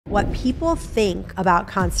What people think about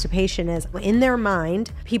constipation is, in their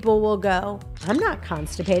mind, people will go, I'm not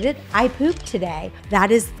constipated, I pooped today.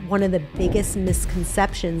 That is one of the biggest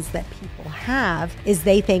misconceptions that people have, is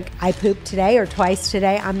they think I pooped today or twice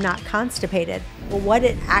today, I'm not constipated. Well, what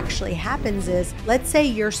it actually happens is, let's say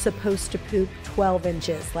you're supposed to poop 12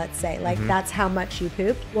 inches, let's say, like that's how much you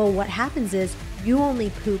pooped. Well, what happens is you only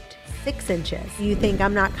pooped 6 inches. You think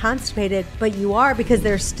I'm not constipated, but you are, because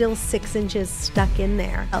there's still 6 inches stuck in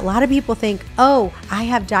there. A lot of people think, oh, I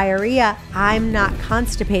have diarrhea, I'm not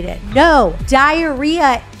constipated. No,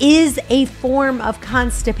 diarrhea is a form of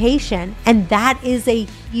constipation, and that is a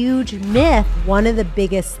huge myth. One of the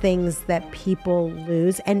biggest things that people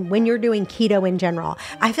lose, and when you're doing keto in general,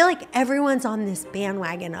 I feel like everyone's on this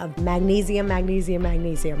bandwagon of magnesium, magnesium,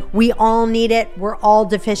 magnesium. We all need it. We're all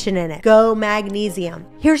deficient in it. Go magnesium.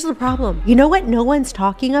 Here's the problem. You know what no one's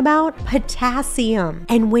talking about? Potassium.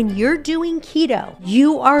 And when you're doing keto,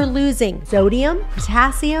 you are losing sodium,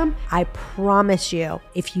 potassium. I promise you,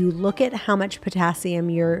 if you look at how much potassium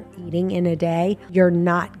you're eating in a day, you're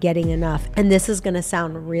not getting enough. And this is going to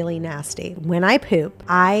sound really nasty. When I poop,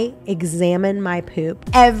 I examine my poop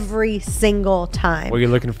every single time. What are you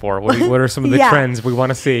looking for? What are some of the trends we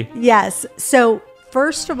want to see? Yes. So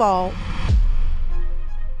first of all,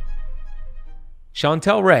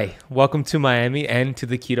 Chantel Ray, welcome to Miami and to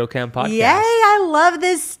the Keto Camp podcast. Yay, I love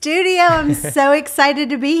this studio. I'm so excited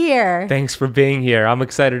to be here. Thanks for being here. I'm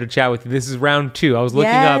excited to chat with you. This is round 2. I was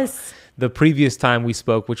looking up the previous time we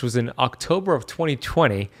spoke, which was in October of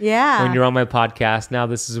 2020. Yeah. When you're on my podcast. Now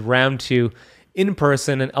this is round 2 in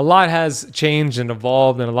person, and a lot has changed and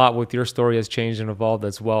evolved, and a lot with your story has changed and evolved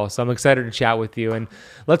as well. So I'm excited to chat with you. And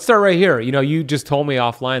let's start right here. You know, you just told me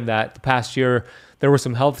offline that the past year there were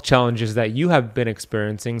some health challenges that you have been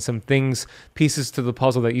experiencing, some things, pieces to the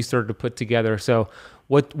puzzle that you started to put together. So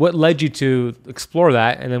what led you to explore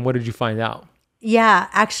that, and then what did you find out? Yeah,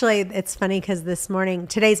 actually, it's funny because this morning,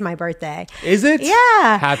 today's my birthday. Is it?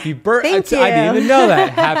 Yeah. Happy birthday. Thank you. I didn't even know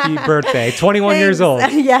that. Happy birthday. 21 years old.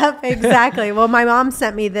 Yep, exactly. Well, my mom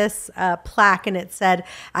sent me this plaque, and it said,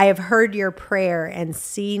 I have heard your prayer and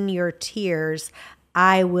seen your tears.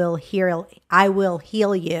 I will heal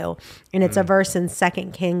you. And it's a verse in 2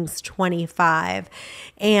 Kings 25.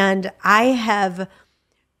 And I have,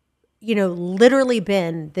 literally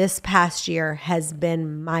this past year has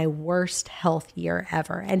been my worst health year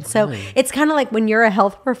ever. And so it's kind of like when you're a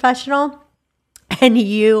health professional and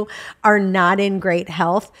you are not in great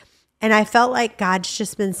health. And I felt like God's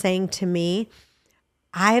just been saying to me,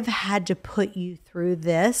 I've had to put you through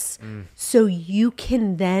this so you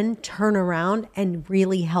can then turn around and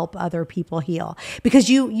really help other people heal. Because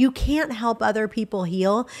you can't help other people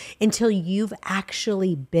heal until you've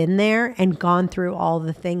actually been there and gone through all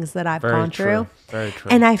the things that I've gone through. Very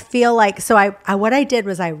true. And I feel like, so I what I did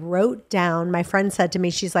was I wrote down, my friend said to me,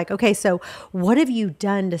 she's like, okay, so what have you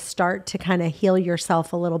done to start to kind of heal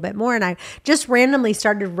yourself a little bit more? And I just randomly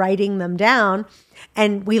started writing them down.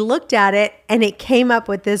 And we looked at it, and it came up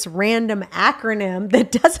with this random acronym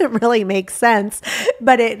that doesn't really make sense,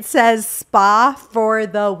 but it says SPA for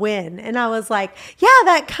the win. And I was like, yeah,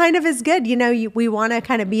 that kind of is good. We want to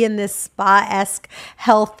kind of be in this spa-esque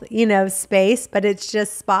health, space, but it's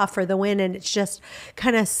just SPA for the win. And it's just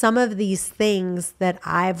kind of some of these things that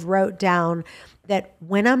I've wrote down that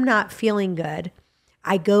when I'm not feeling good,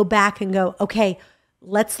 I go back and go, okay,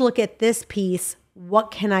 let's look at this piece.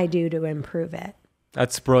 What can I do to improve it?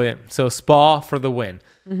 That's brilliant. So SPA for the win.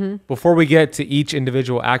 Before we get to each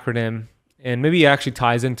individual acronym, and maybe it actually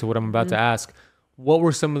ties into what I'm about to ask, what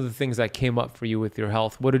were some of the things that came up for you with your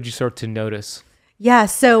health? What did you start to notice? Yeah,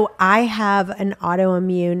 so I have an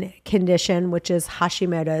autoimmune condition, which is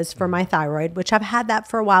Hashimoto's for my thyroid, which I've had that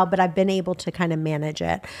for a while, but I've been able to kind of manage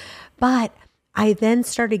it. But I then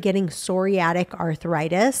started getting psoriatic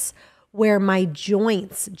arthritis, where my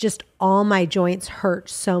joints, just all my joints hurt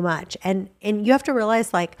so much. And you have to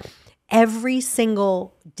realize, like, every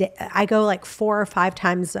single day, I go like 4 or 5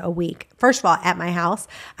 times a week. First of all, at my house,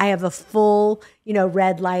 I have a full,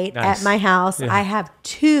 red light at my house. Yeah. I have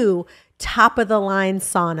 2 top of the line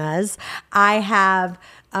saunas. I have,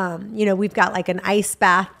 we've got like an ice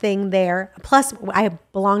bath thing there. Plus I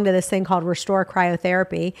belong to this thing called Restore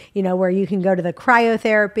Cryotherapy, where you can go to the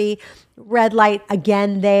cryotherapy, red light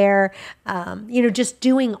again there, just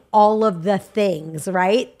doing all of the things,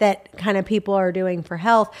 right, that kind of people are doing for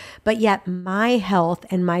health. But yet my health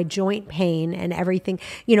and my joint pain and everything,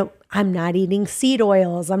 I'm not eating seed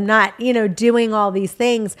oils. I'm not, doing all these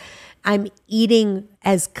things. I'm eating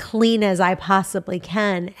as clean as I possibly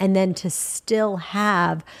can. And then to still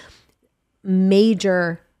have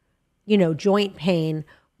major, joint pain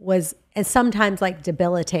was and sometimes like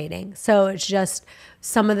debilitating. So it's just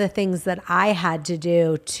some of the things that I had to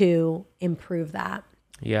do to improve that.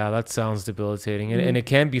 Yeah, that sounds debilitating. And it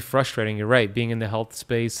can be frustrating. You're right. Being in the health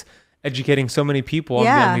space, educating so many people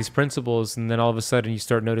on these principles. And then all of a sudden you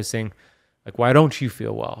start noticing, like, why don't you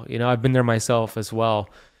feel well? You know, I've been there myself as well.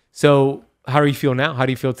 So how do you feel now? How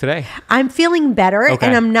do you feel today? I'm feeling better, and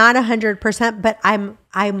I'm not 100%, but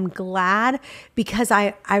I'm glad, because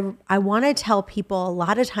I want to tell people a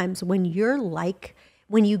lot of times when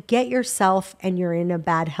you get yourself and you're in a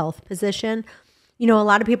bad health position, you know, a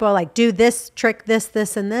lot of people are like, do this trick, this,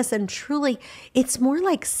 and this. And truly, it's more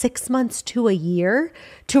like 6 months to a year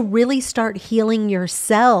to really start healing your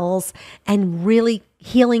cells and really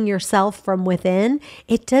healing yourself from within.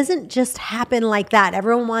 It doesn't just happen like that.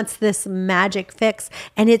 Everyone wants this magic fix,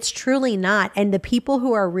 and it's truly not. And the people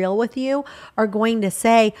who are real with you are going to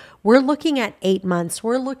say, we're looking at 8 months,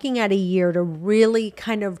 we're looking at a year to really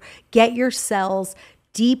kind of get your cells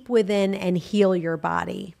deep within and heal your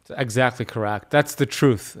body. Exactly correct. That's the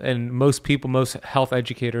truth. And most people, most health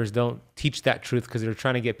educators don't teach that truth because they're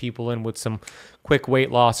trying to get people in with some quick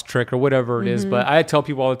weight loss trick or whatever it is. But I tell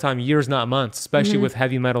people all the time, years, not months, especially with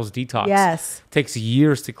heavy metals detox. Yes. It takes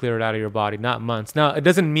years to clear it out of your body, not months. Now, it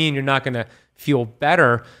doesn't mean you're not going to feel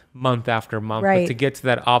better month after month, but to get to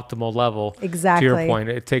that optimal level, to your point,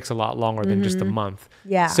 it takes a lot longer than just a month.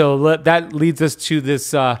 Yeah. So that leads us to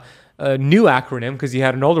this a new acronym, because you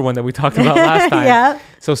had an older one that we talked about last time.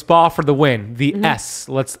 So SPA for the win, the S.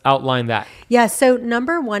 Let's outline that. Yeah. So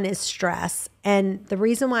number one is stress. And the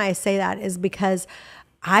reason why I say that is because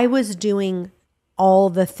I was doing all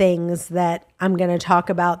the things that I'm going to talk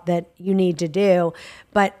about that you need to do,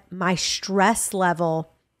 but my stress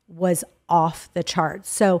level was off the charts.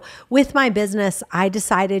 So with my business, I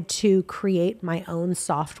decided to create my own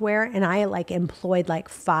software, and I employed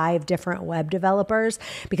 5 different web developers,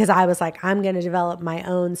 because I was like, I'm going to develop my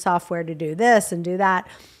own software to do this and do that.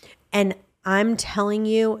 And I'm telling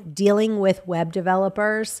you, dealing with web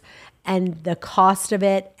developers and the cost of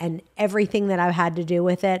it and everything that I've had to do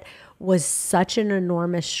with it was such an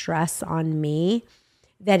enormous stress on me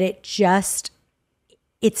that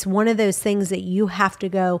it's one of those things that you have to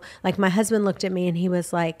go, like my husband looked at me and he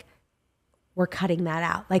was like, we're cutting that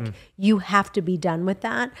out. You have to be done with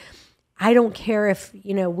that. I don't care if,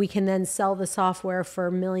 we can then sell the software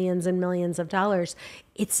for millions and millions of dollars.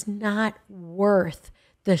 It's not worth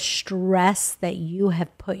the stress that you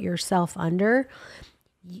have put yourself under.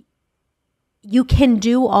 You can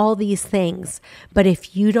do all these things, but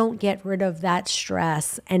if you don't get rid of that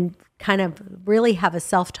stress and kind of really have a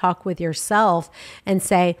self-talk with yourself and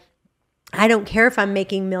say, I don't care if I'm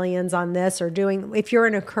making millions on this or if you're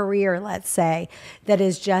in a career, let's say, that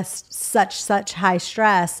is just such high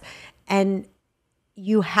stress, and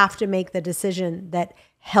you have to make the decision that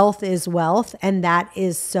health is wealth, and that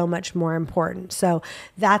is so much more important. So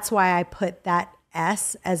that's why I put that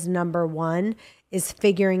S as number one, is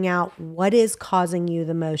figuring out what is causing you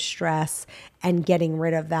the most stress and getting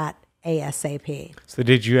rid of that ASAP. So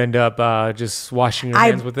did you end up just washing your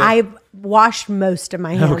hands with it? I washed most of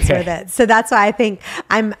my hands with it. So that's why I think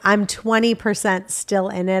I'm 20% still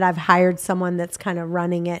in it. I've hired someone that's kind of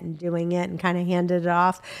running it and doing it and kind of handed it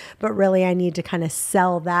off. But really I need to kind of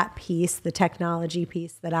sell that piece, the technology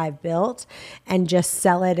piece that I've built, and just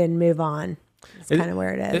sell it and move on. It's kind of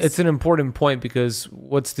where it is. It's an important point, because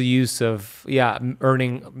what's the use of,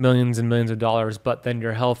 earning millions and millions of dollars, but then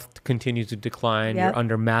your health continues to decline. You're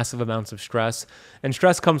under massive amounts of stress. And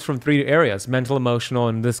stress comes from 3 areas: mental, emotional.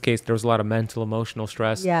 In this case, there's a lot of mental, emotional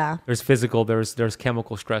stress. Yeah. There's physical, there's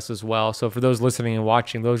chemical stress as well. So for those listening and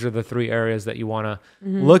watching, those are the 3 areas that you want to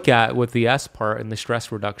look at with the S part and the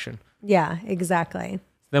stress reduction. Yeah, exactly.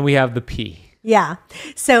 Then we have the P. Yeah.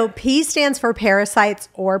 So P stands for parasites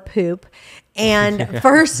or poop. And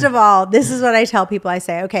first of all, this is what I tell people. I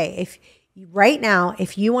say, okay, if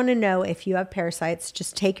you want to know if you have parasites,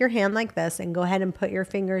 just take your hand like this and go ahead and put your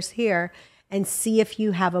fingers here and see if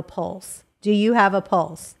you have a pulse. Do you have a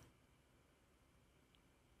pulse?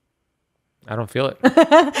 I don't feel it.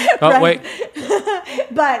 Oh, wait.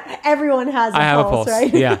 But everyone has a pulse. I have a pulse,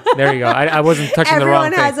 right? Yeah, there you go. I wasn't touching the wrong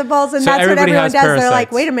thing. Everyone has a pulse, and that's what everyone does. Parasites. They're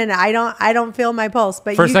like, wait a minute, I don't feel my pulse.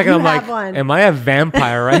 But for a second, I'm like, one. Am I a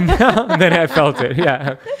vampire right now? And then I felt it.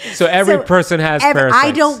 Yeah. So every person has parasites.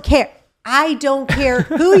 I don't care. I don't care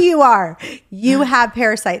who you are. You have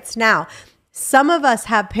parasites. Now, some of us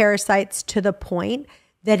have parasites to the point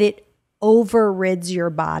that it overrides your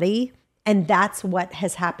body. And that's what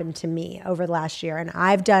has happened to me over the last year. And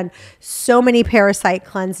I've done so many parasite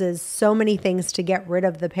cleanses, so many things to get rid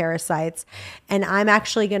of the parasites. And I'm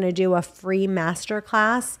actually going to do a free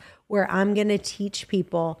masterclass where I'm going to teach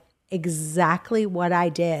people exactly what I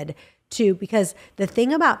did because the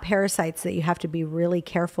thing about parasites that you have to be really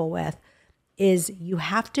careful with is you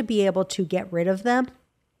have to be able to get rid of them.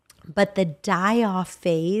 But the die-off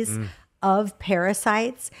phase of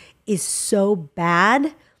parasites is so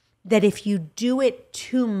bad that if you do it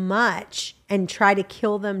too much and try to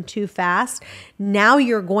kill them too fast, now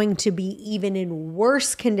you're going to be even in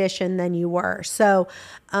worse condition than you were. So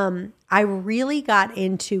I really got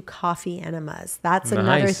into coffee enemas. That's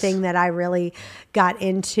another thing that I really got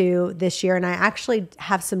into this year. And I actually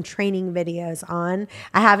have some training videos on.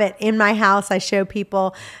 I have it in my house. I show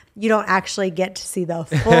people. You don't actually get to see the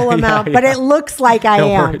full amount, but it looks like I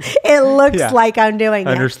am. It looks like I'm doing it.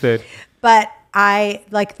 Understood. But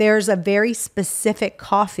there's a very specific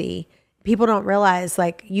coffee. People don't realize,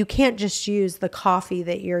 you can't just use the coffee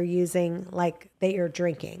that you're using, that you're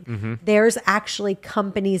drinking. There's actually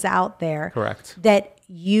companies out there that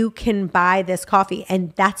you can buy this coffee,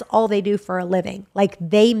 and that's all they do for a living.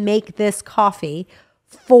 They make this coffee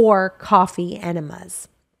for coffee enemas.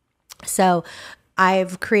 So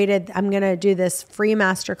I'm going to do this free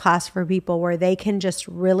masterclass for people where they can just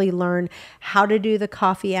really learn how to do the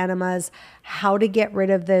coffee enemas, how to get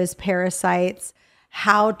rid of those parasites,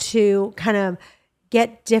 how to kind of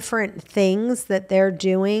get different things that they're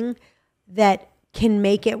doing that can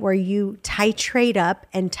make it where you titrate up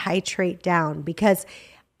and titrate down. Because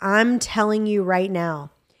I'm telling you right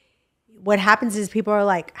now, what happens is people are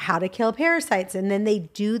like, how to kill parasites. And then they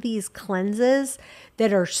do these cleanses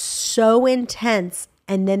that are so intense.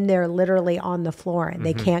 And then they're literally on the floor and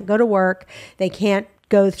they can't go to work. They can't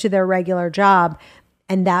go to their regular job.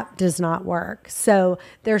 And that does not work. So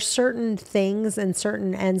there's certain things and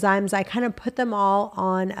certain enzymes. I kind of put them all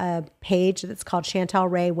on a page that's called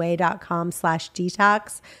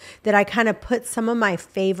chantelrayway.com/detox that I kind of put some of my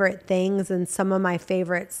favorite things and some of my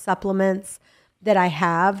favorite supplements that I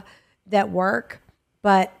have that work.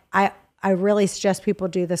 But I really suggest people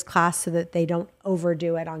do this class so that they don't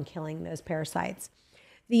overdo it on killing those parasites.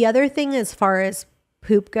 The other thing as far as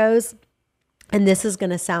poop goes, and this is going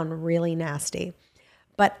to sound really nasty,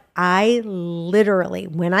 but I literally,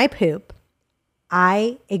 when I poop,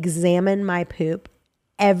 I examine my poop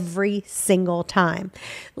every single time.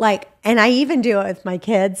 And I even do it with my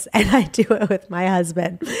kids and I do it with my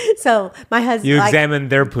husband. So my husband, you examine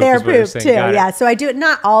their poop, their poop too. Yeah. So I do it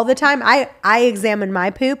not all the time. I examine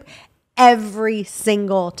my poop every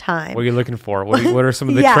single time. What are you looking for? What are some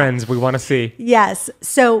of the trends we want to see? Yes.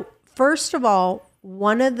 So first of all,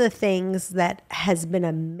 one of the things that has been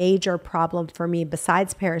a major problem for me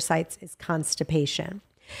besides parasites is constipation.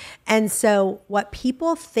 And so what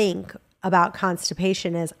people think about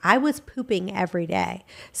constipation is I was pooping every day,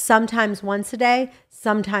 sometimes once a day,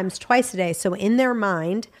 sometimes twice a day. So in their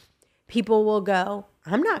mind, people will go,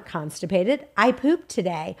 I'm not constipated. I pooped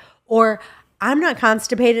today. Or I'm not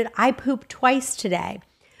constipated. I pooped twice today.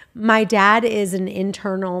 My dad is an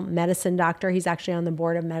internal medicine doctor. He's actually on the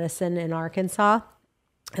board of medicine in Arkansas.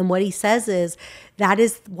 And what he says is that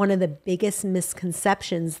is one of the biggest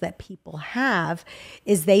misconceptions that people have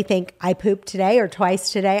is they think I pooped today or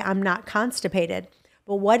twice today. I'm not constipated.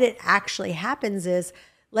 But what it actually happens is,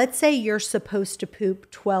 let's say you're supposed to poop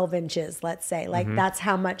 12 inches, let's say, that's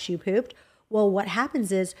how much you pooped. Well, what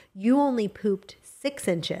happens is you only pooped 6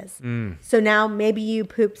 inches. So now maybe you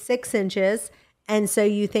pooped 6 inches. And so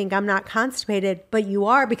you think I'm not constipated, but you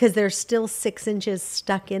are because there's still 6 inches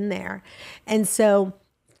stuck in there. And so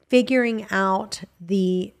figuring out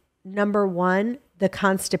the number one, the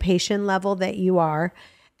constipation level that you are,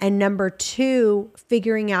 and number two,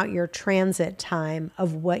 figuring out your transit time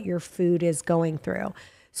of what your food is going through.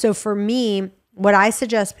 So for me, what I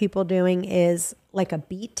suggest people doing is like a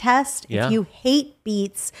beet test. Yeah. If you hate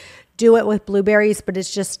beets, do it with blueberries, but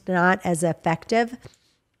it's just not as effective.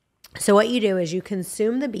 So what you do is you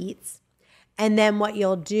consume the beets, and then what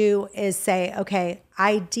you'll do is say, okay,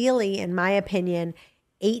 ideally, in my opinion,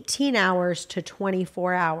 18 hours to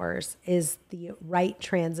 24 hours is the right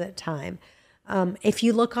transit time. If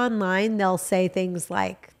you look online, they'll say things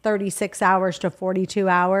like 36 hours to 42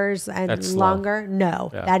 hours and longer. No,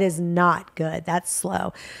 that is not good. That's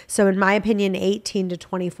slow. So in my opinion, 18 to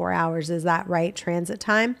 24 hours is that right transit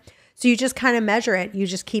time. So you just kind of measure it. You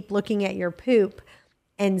just keep looking at your poop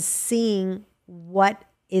and seeing what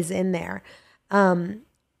is in there.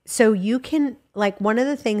 So you can, one of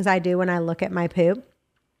the things I do when I look at my poop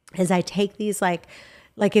is I take these like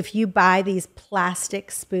if you buy these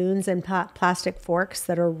plastic spoons and plastic forks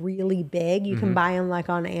that are really big, you can buy them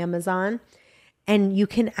on Amazon, and you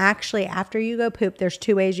can actually, after you go poop, there's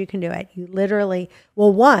two ways you can do it. You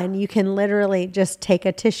can literally just take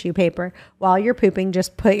a tissue paper while you're pooping,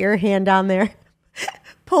 just put your hand down there,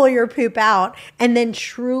 pull your poop out and then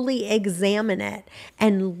truly examine it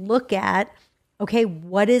and look at, okay,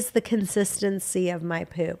 what is the consistency of my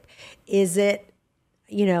poop? Is it,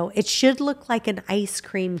 it should look like an ice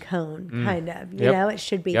cream cone, kind of, it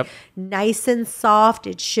should be nice and soft.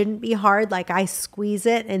 It shouldn't be hard. Like I squeeze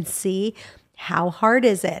it and see how hard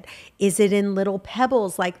is it? Is it in little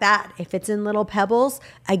pebbles like that? If it's in little pebbles,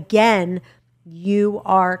 again, you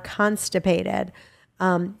are constipated.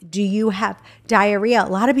 Do you have diarrhea? A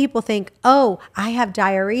lot of people think, oh, I have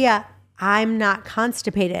diarrhea, I'm not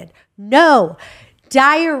constipated. No.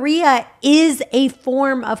 Diarrhea is a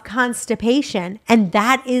form of constipation, and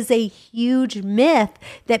that is a huge myth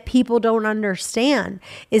that people don't understand,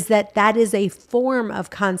 is that that is a form of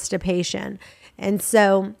constipation. And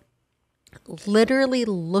so literally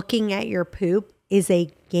looking at your poop is a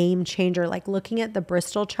game changer, like looking at the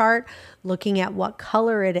Bristol chart, looking at what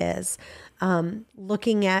color it is,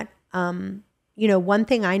 looking at, one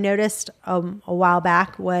thing I noticed a while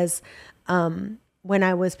back was when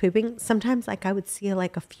I was pooping, sometimes like I would see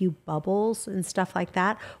like a few bubbles and stuff like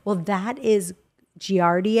that. Well, that is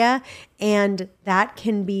giardia, and that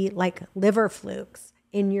can be like liver flukes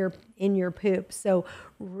in your poop. So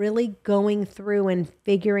really going through and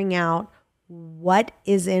figuring out what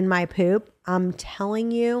is in my poop. I'm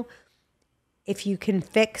telling you, if you can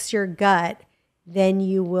fix your gut, then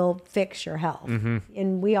you will fix your health.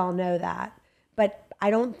 And we all know that. But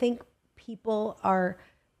I don't think people are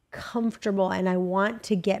comfortable, and I want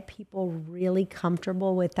to get people really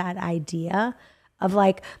comfortable with that idea of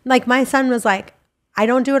like my son was like, I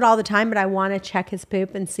don't do it all the time, but I want to check his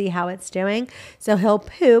poop and see how it's doing. So he'll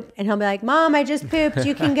poop and he'll be like, Mom, I just pooped.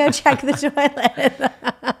 You can go check the toilet.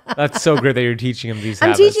 That's so great that you're teaching him these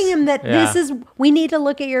habits. I'm teaching him that we need to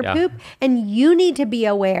look at your poop, and you need to be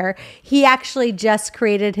aware. He actually just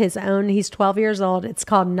created his own, he's 12 years old. It's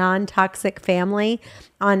called Non-Toxic Family.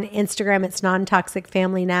 On Instagram, it's Non-Toxic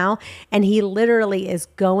Family now. And he literally is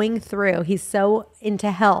going through, he's so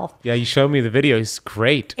into health. Yeah, you showed me the video. He's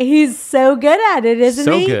great. He's so good at it,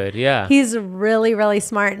 isn't he? So good, yeah. He's really, really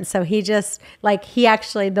smart. And so he just,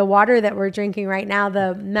 the water that we're drinking right now,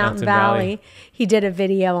 the Mountain Valley, he did a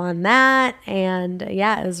video on that. And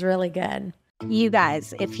it was really good. You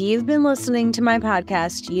guys, if you've been listening to my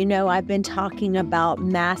podcast, you know I've been talking about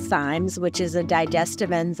Masszymes, which is a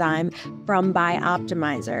digestive enzyme from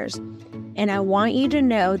Bioptimizers. And I want you to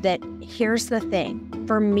know that here's the thing.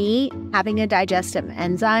 For me, having a digestive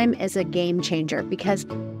enzyme is a game changer, because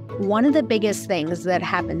one of the biggest things that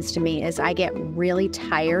happens to me is I get really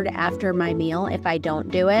tired after my meal if I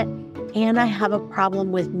don't do it, and I have a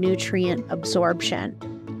problem with nutrient absorption.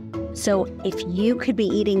 So if you could be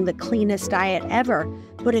eating the cleanest diet ever,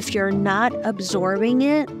 but if you're not absorbing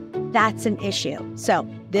it, that's an issue. So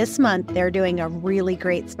this month, they're doing a really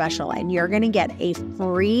great special, and you're going to get a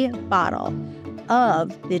free bottle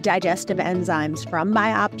of the digestive enzymes from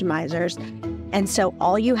Bioptimizers. And so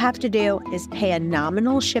all you have to do is pay a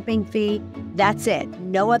nominal shipping fee. That's it.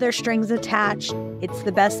 No other strings attached. It's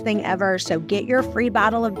the best thing ever. So get your free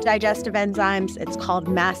bottle of digestive enzymes. It's called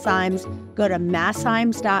Masszymes. Go to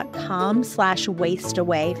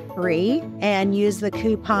masszymes.com/wasteawayfree and use the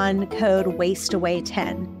coupon code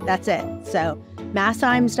wasteaway10. That's it. So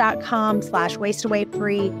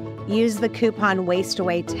masszymes.com/wasteawayfree. Use the coupon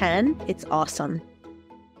wasteaway10. It's awesome.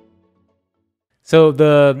 So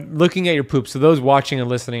the looking at your poop, so those watching and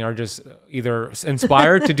listening are just either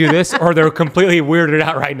inspired to do this or they're completely weirded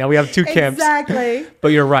out right now. We have two camps. Exactly. But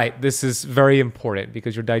you're right. This is very important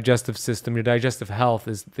because your digestive system, your digestive health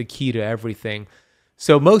is the key to everything.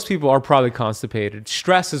 So most people are probably constipated.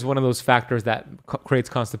 Stress is one of those factors that creates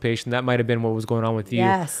constipation. That might have been what was going on with you.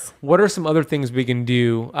 Yes. What are some other things we can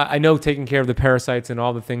do? I know taking care of the parasites and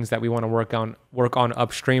all the things that we want to work on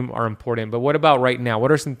upstream are important. But what about right now?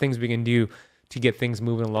 What are some things we can do to get things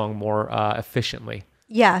moving along more efficiently?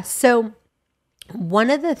 Yeah. So one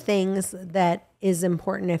of the things that is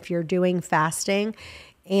important if you're doing fasting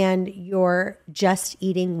and you're just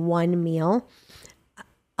eating one meal,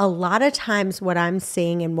 a lot of times what I'm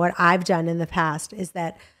seeing and what I've done in the past is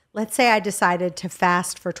that, let's say I decided to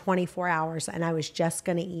fast for 24 hours and I was just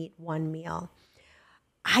going to eat one meal.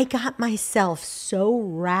 I got myself so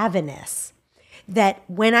ravenous that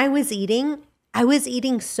when I was eating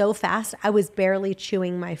so fast, I was barely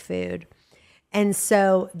chewing my food. And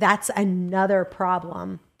so that's another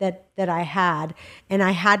problem that I had. And I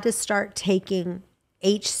had to start taking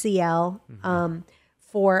HCl.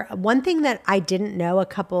 For one thing that I didn't know a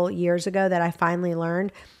couple years ago that I finally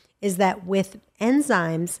learned is that with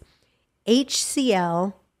enzymes,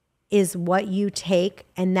 HCl is what you take,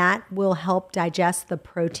 and that will help digest the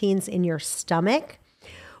proteins in your stomach.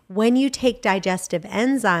 when you take digestive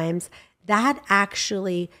enzymes, that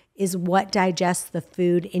actually is what digests the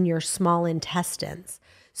food in your small intestines.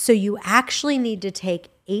 So you actually need to take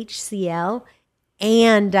HCl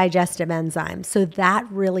and digestive enzymes. So that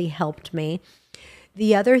really helped me.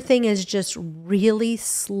 The other thing is just really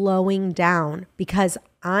slowing down, because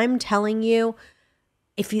I'm telling you,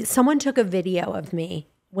 if someone took a video of me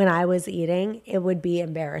when I was eating, it would be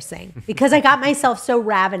embarrassing because I got myself so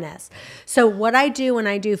ravenous. So what I do when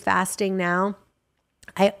I do fasting now,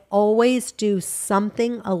 I always do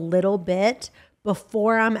something a little bit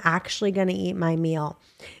before I'm actually going to eat my meal.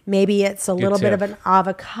 Maybe it's a little bit of an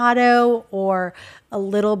avocado or a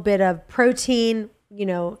little bit of protein,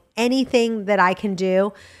 anything that I can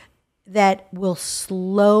do that will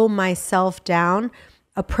slow myself down.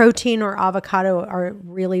 A protein or avocado are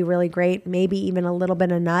really, really great. Maybe even a little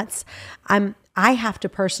bit of nuts. I have to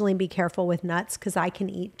personally be careful with nuts because I can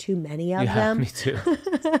eat too many of them. Me too.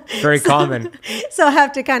 Very common. So I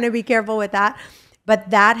have to kind of be careful with that.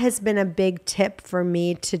 But that has been a big tip for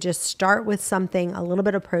me, to just start with something, a little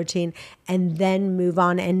bit of protein, and then move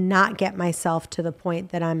on and not get myself to the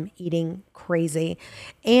point that I'm eating crazy.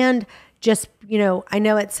 And just, I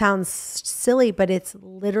know it sounds silly, but it's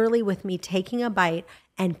literally with me taking a bite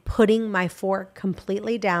and putting my fork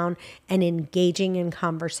completely down and engaging in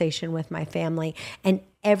conversation with my family. And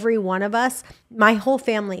every one of us, my whole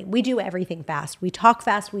family, we do everything fast. We talk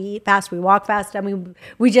fast, we eat fast, we walk fast. I mean,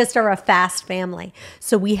 we just are a fast family.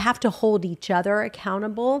 So we have to hold each other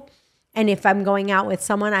accountable. And if I'm going out with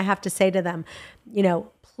someone, I have to say to them,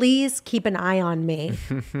 please keep an eye on me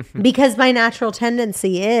because my natural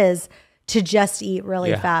tendency is to just eat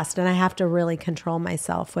really fast. And I have to really control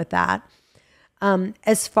myself with that.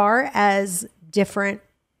 As far as different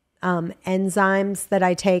enzymes that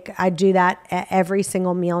I take, I do that at every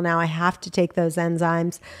single meal now. I have to take those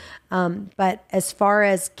enzymes. But as far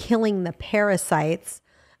as killing the parasites,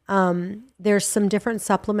 there's some different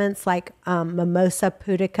supplements like Mimosa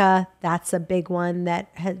pudica. That's a big one that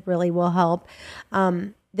really will help.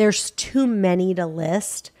 There's too many to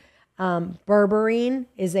list. Berberine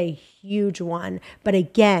is a huge one. But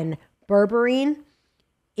again, berberine,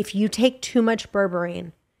 if you take too much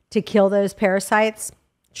berberine to kill those parasites,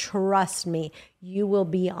 trust me, you will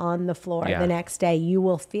be on the floor the next day. You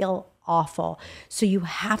will feel awful. So you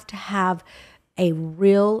have to have a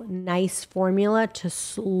real nice formula to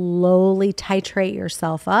slowly titrate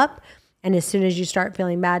yourself up. And as soon as you start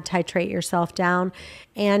feeling bad, titrate yourself down.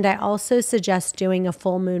 And I also suggest doing a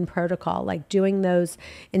full moon protocol, like doing those,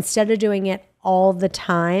 instead of doing it all the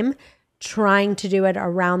time, trying to do it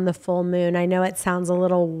around the full moon. I know it sounds a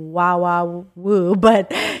little woo,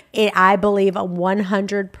 but I believe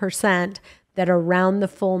 100% that around the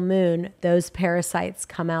full moon, those parasites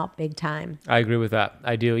come out big time. I agree with that.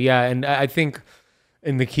 I do. Yeah. And I think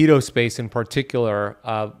in the keto space in particular,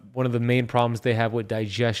 one of the main problems they have with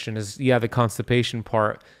digestion is, the constipation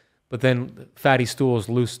part, but then fatty stools,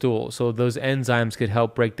 loose stools. So those enzymes could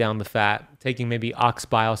help break down the fat. Taking maybe ox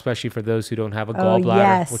bile, especially for those who don't have a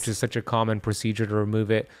gallbladder, which is such a common procedure to remove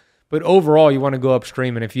it. But overall, you want to go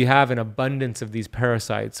upstream. And if you have an abundance of these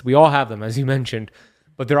parasites, we all have them, as you mentioned,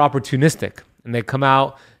 but they're opportunistic and they come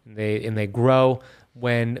out and they grow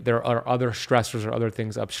when there are other stressors or other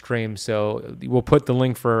things upstream. So we'll put the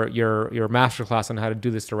link for your masterclass on how to do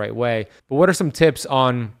this the right way. But what are some tips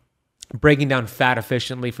on breaking down fat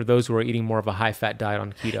efficiently for those who are eating more of a high fat diet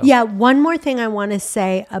on keto? Yeah. One more thing I want to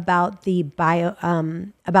say about the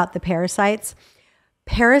parasites.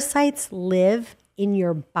 Parasites live in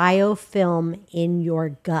your biofilm in your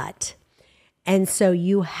gut. And so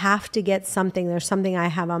you have to get something. There's something I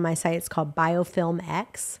have on my site. It's called Biofilm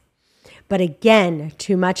X. But again,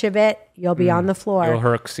 too much of it, you'll be on the floor. It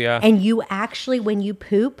hurts, yeah. And you actually, when you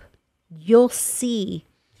poop, you'll see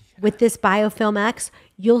with this Biofilm X,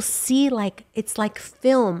 you'll see it's like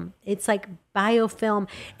film. It's like biofilm.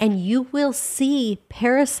 And you will see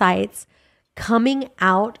parasites coming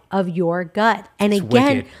out of your gut. And it's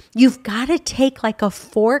again, wicked. You've got to take like a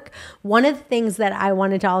fork. One of the things that I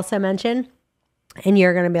wanted to also mention, and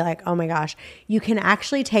you're going to be like, oh my gosh, you can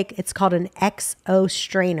actually take, it's called an XO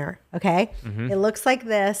strainer. Okay. It looks like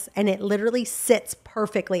this and it literally sits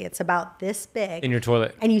perfectly. It's about this big. In your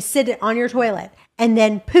toilet. And you sit it on your toilet and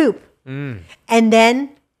then poop. And then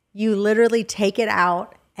you literally take it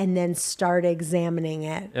out and then start examining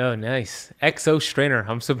it. Oh, nice. XO strainer.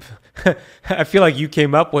 I feel like you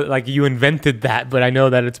came up with, like you invented that, but I know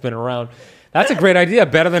that it's been around. That's a great idea.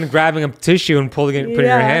 Better than grabbing a tissue and putting it in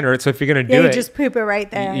your hand. Or so if you're going to do it, just poop it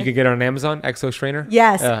right there. You could get it on Amazon, Exo Strainer.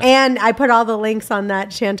 Yes. And I put all the links on that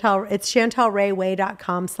Chantel. It's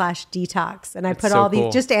chantelrayway.com/detox. And I put all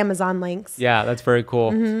these just Amazon links. Yeah, that's very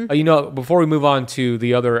cool. Before we move on to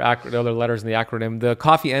the other letters in the acronym, the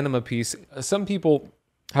coffee enema piece, some people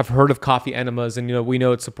have heard of coffee enemas, and we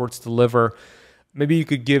know it supports the liver. Maybe you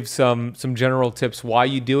could give some general tips why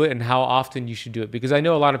you do it and how often you should do it. Because I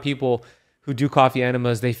know a lot of people who do coffee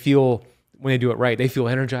enemas, they feel, when they do it right, they feel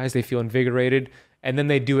energized, they feel invigorated, and then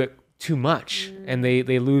they do it too much and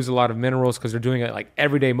they lose a lot of minerals because they're doing it like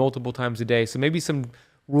every day, multiple times a day. So maybe some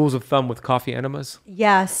rules of thumb with coffee enemas.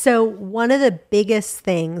 Yeah. So one of the biggest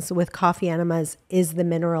things with coffee enemas is the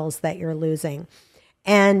minerals that you're losing.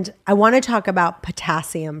 And I want to talk about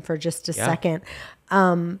potassium for just a second.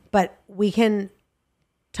 But we can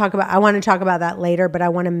I want to talk about that later, but I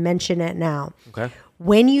want to mention it now. Okay.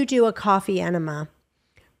 When you do a coffee enema,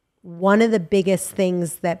 one of the biggest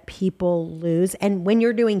things that people lose, and when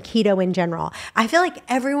you're doing keto in general, I feel like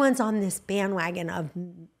everyone's on this bandwagon of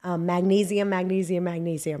magnesium,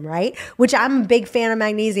 right? Which I'm a big fan of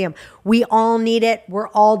magnesium. We all need it. We're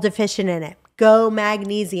all deficient in it. Go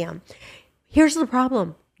magnesium. Here's the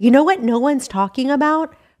problem. You know what no one's talking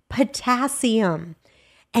about? Potassium.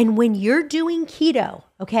 And when you're doing keto,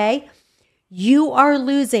 okay, you are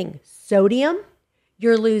losing sodium,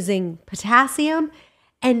 you're losing potassium,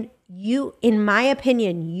 and you, in my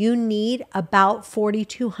opinion, you need about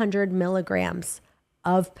 4,200 milligrams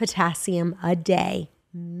of potassium a day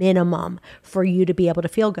minimum for you to be able to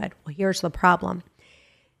feel good. Well, here's the problem.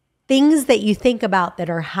 Things that you think about that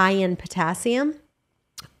are high in potassium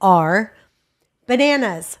are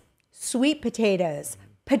bananas, sweet potatoes.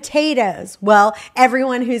 Well,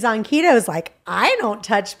 everyone who's on keto is like, I don't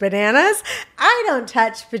touch bananas. I don't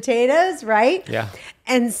touch potatoes, right? Yeah.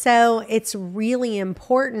 And so it's really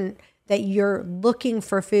important that you're looking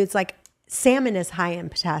for foods like salmon is high in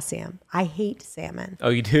potassium. I hate salmon. Oh,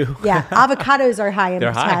 you do? Yeah. Avocados are high in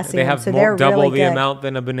potassium. They have double the amount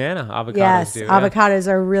than a banana. Avocados do. Avocados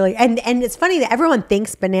are really, and it's funny that everyone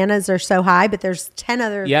thinks bananas are so high, but there's 10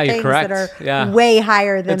 other things that are way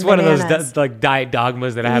higher than bananas. It's one of those like diet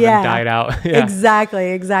dogmas that haven't died out.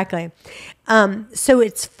 Exactly. So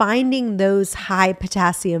it's finding those high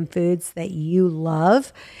potassium foods that you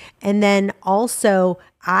love. And then also,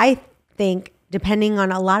 I think, depending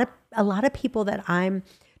on a lot of people that I'm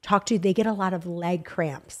talked to, they get a lot of leg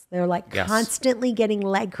cramps. They're like constantly getting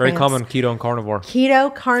leg cramps. Very common keto and carnivore.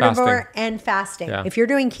 Keto, carnivore, and fasting. Yeah. If you're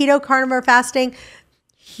doing keto, carnivore, fasting,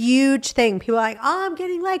 huge thing. People are like, oh, I'm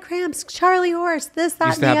getting leg cramps. Charlie horse, this,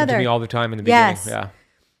 that, and the other. Used to happen to me all the time in the beginning. Yeah.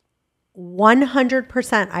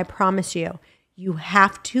 100%, I promise you, you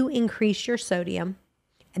have to increase your sodium,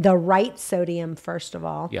 the right sodium, first of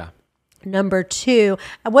all. Yeah. Number 2,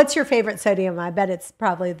 what's your favorite sodium? I bet it's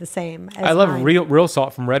probably the same as I love mine. real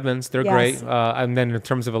salt from Redmond's. They're great. And then in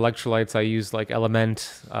terms of electrolytes, I use like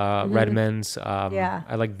Element, Redmond's.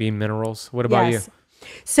 I like Beam Minerals. What about you?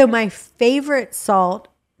 So my favorite salt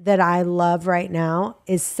that I love right now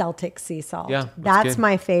is Celtic sea salt. Yeah, that's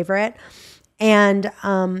my favorite. And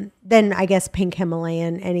then I guess Pink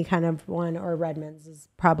Himalayan, any kind of one, or Redmond's is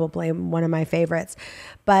probably one of my favorites.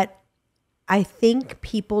 But I think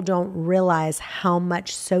people don't realize how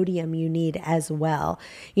much sodium you need as well.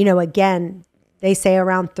 Again, they say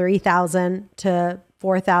around 3,000 to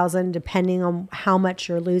 4,000, depending on how much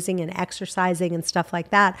you're losing and exercising and stuff like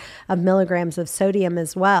that, of milligrams of sodium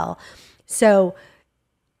as well. So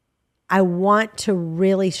I want to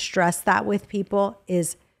really stress that with people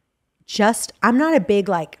is just, I'm not a big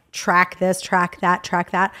like track this, track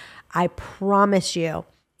that. I promise you,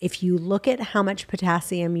 if you look at how much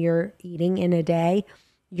potassium you're eating in a day,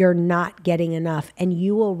 you're not getting enough. And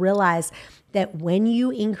you will realize that when you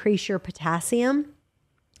increase your potassium,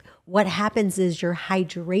 what happens is your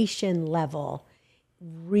hydration level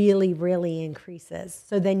really, really increases.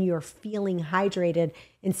 So then you're feeling hydrated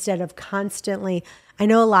instead of constantly. I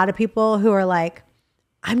know a lot of people who are like,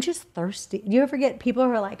 I'm just thirsty. Do you ever get people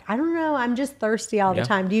who are like, I don't know, I'm just thirsty all the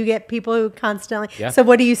time? Do you get people who constantly? Yeah. So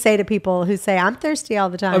what do you say to people who say, I'm thirsty all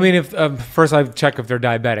the time? I mean, if first I check if they're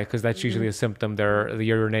diabetic, because that's usually a symptom. They're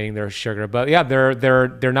urinating their sugar. But yeah,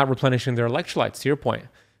 they're not replenishing their electrolytes, to your point.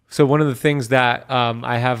 So one of the things that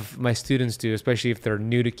I have my students do, especially if they're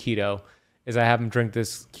new to keto, is I have them drink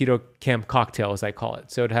this keto camp cocktail, as I call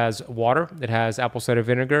it. So it has water, it has apple cider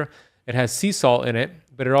vinegar, it has sea salt in it,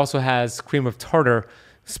 but it also has cream of tartar,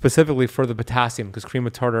 specifically for the potassium, because cream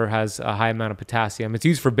of tartar has a high amount of potassium. It's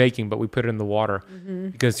used for baking, but we put it in the water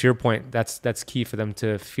because, to your point, that's key for them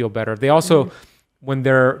to feel better. They also, when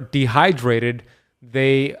they're dehydrated,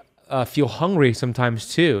 they feel hungry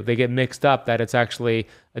sometimes too. They get mixed up that it's actually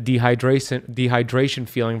a dehydration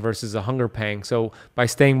feeling versus a hunger pang. So by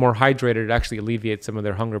staying more hydrated, it actually alleviates some of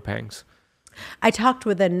their hunger pangs. I talked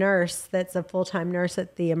with a nurse that's a full-time nurse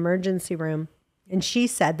at the emergency room, and she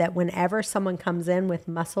said that whenever someone comes in with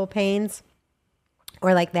muscle pains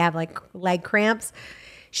or like they have like leg cramps,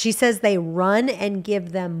 she says they run and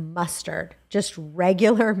give them mustard, just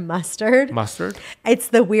regular mustard. Mustard? It's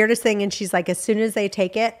the weirdest thing. And she's like, as soon as they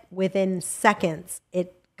take it, within seconds,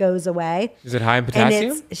 it goes away. Is it high in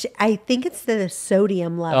potassium? And I think it's the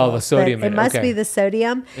sodium level. Oh, the sodium. It must be the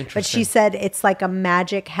sodium. But she said it's like a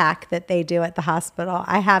magic hack that they do at the hospital.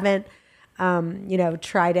 I haven't,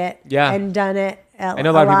 tried it and done it. I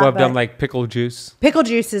know a lot of people have done like pickle juice. Pickle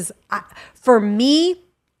juice is, for me,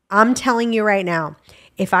 I'm telling you right now,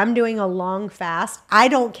 if I'm doing a long fast, I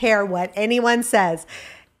don't care what anyone says.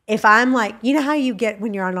 If I'm like, you know how you get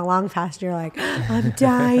when you're on a long fast, you're like, I'm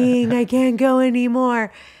dying, I can't go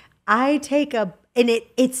anymore. I take and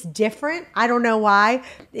it's different. I don't know why.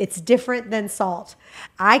 It's different than salt.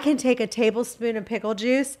 I can take a tablespoon of pickle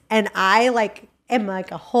juice and I am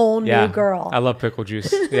like a whole new girl. I love pickle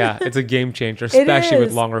juice. Yeah, it's a game changer, especially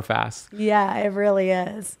with longer fasts. Yeah, it really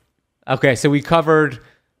is. Okay, so we covered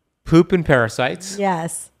poop and parasites.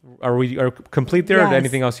 Yes. Are we complete there, or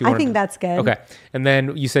anything else you want? I think that's good. Okay. And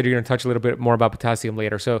then you said you're going to touch a little bit more about potassium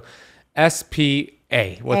later. So SPA,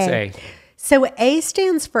 what's A? So A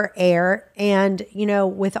stands for air. And,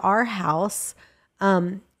 with our house,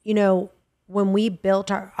 when we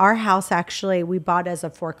built our house, actually, we bought as a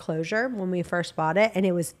foreclosure when we first bought it, and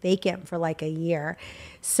it was vacant for like a year.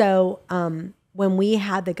 So when we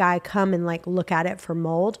had the guy come and look at it for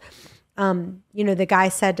mold, the guy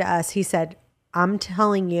said to us, he said, I'm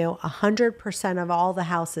telling you, 100% of all the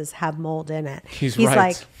houses have mold in it. He's right.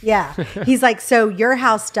 Like, yeah. He's like, so your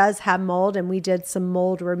house does have mold, and we did some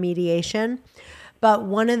mold remediation. But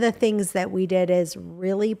one of the things that we did is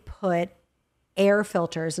really put air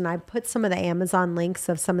filters, and I put some of the Amazon links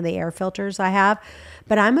of some of the air filters I have,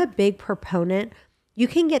 but I'm a big proponent. You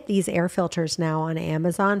can get these air filters now on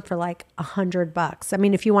Amazon for like $100. I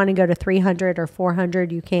mean, if you want to go to 300 or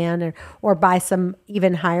 400, you can, or buy some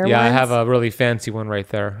even higher ones. Yeah, I have a really fancy one right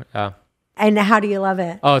there. And how do you love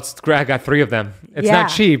it? Oh, it's great. I got 3 of them. It's not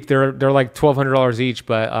cheap. They're like $1,200 each,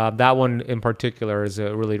 but that one in particular is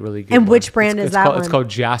a really, really good And one. which brand is that one? It's called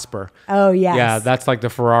Jasper. Oh, yes. Yeah, that's like the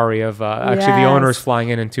Ferrari of, actually the owner is flying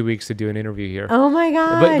in 2 weeks to do an interview here. Oh my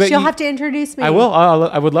gosh. But you'll have to introduce me. I will.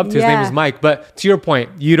 I would love to. His name is Mike. But to your point,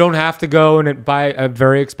 you don't have to go and buy a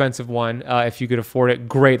very expensive one. If you could afford it,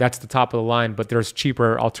 great. That's the top of the line, but there's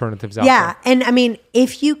cheaper alternatives out there. Yeah. And I mean,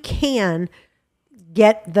 if you can,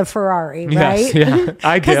 get the Ferrari, right? Yes, yeah,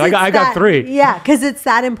 I did. I got 3. Yeah, because it's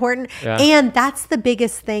that important. Yeah. And that's the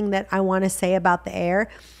biggest thing that I want to say about the air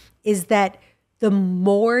is that the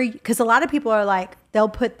more, because a lot of people are like, they'll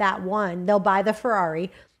put that one, they'll buy the Ferrari,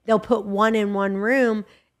 they'll put one in one room,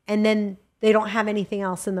 and then they don't have anything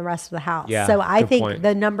else in the rest of the house. Yeah, so I think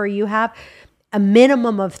the number you have, a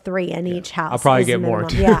minimum of 3 in each house. I'll probably get more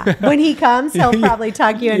too. Yeah. When he comes, he'll probably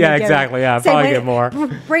tuck you in. Yeah, exactly. Yeah, I'll probably get more.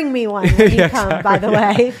 Bring me one when you come, by the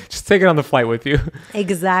way. Just take it on the flight with you.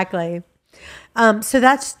 Exactly. So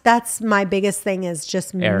that's my biggest thing is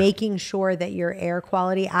just making sure that your air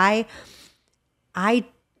quality.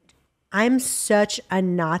 I'm such a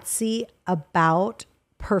Nazi about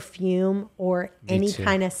perfume or any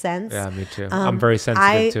kind of scents. Yeah, me too. I'm very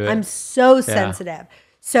sensitive to it. I'm so sensitive.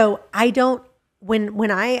 So I don't, when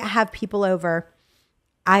I have people over,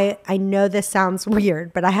 I know this sounds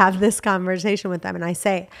weird, but I have this conversation with them and I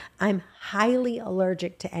say, I'm highly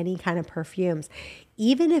allergic to any kind of perfumes.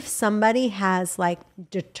 Even if somebody has like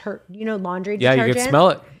laundry detergent. Yeah, you can smell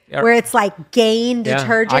it. Where it's like Gain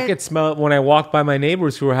detergent. I could smell it when I walk by my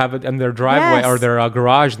neighbors who have it in their driveway or their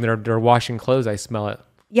garage and they're washing clothes. I smell it.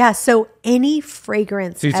 Yeah, so any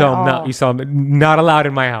fragrance. So you saw them not allowed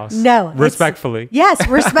in my house. No, respectfully. Yes,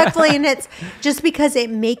 respectfully, and it's just because it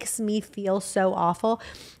makes me feel so awful.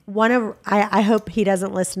 I hope he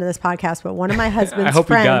doesn't listen to this podcast, but one of my husband's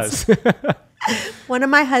friends. I hope he does. One of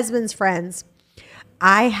my husband's friends,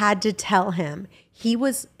 I had to tell him he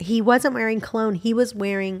wasn't wearing cologne. He was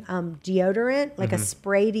wearing deodorant, like a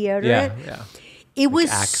spray deodorant. Yeah. It was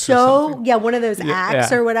so one of those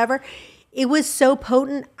Axe or whatever. It was so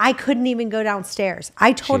potent, I couldn't even go downstairs.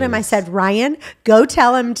 I told him, I said, Ryan, go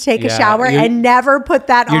tell him to take a shower and never put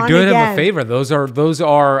that on again. You're doing him a favor. Those are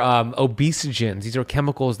obesogens. These are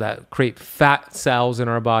chemicals that create fat cells in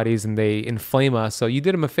our bodies and they inflame us. So you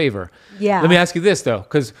did him a favor. Yeah. Let me ask you this, though,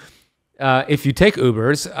 because if you take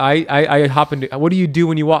Ubers, I hop into, what do you do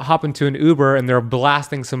when you hop into an Uber and they're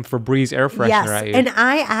blasting some Febreze air freshener at you? And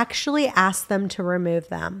I actually asked them to remove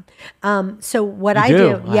them. So what I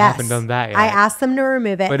do? do, I haven't done that yet. I asked them to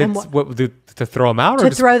remove it. But and it's to throw them out?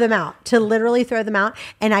 To throw them out, to literally throw them out.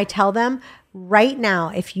 And I tell them, right now,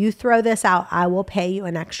 if you throw this out, I will pay you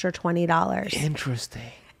an extra $20. Interesting.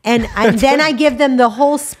 And then I give them the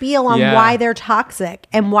whole spiel on why they're toxic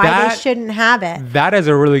and why they shouldn't have it. That is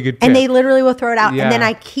a really good tip. And they literally will throw it out. And then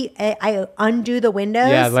I undo the windows.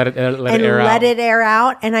 Yeah, let it air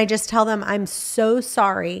out. And I just tell them, I'm so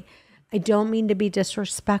sorry. I don't mean to be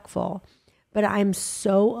disrespectful, but I'm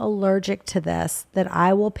so allergic to this that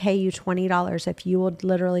I will pay you $20 if you will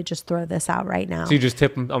literally just throw this out right now. So you just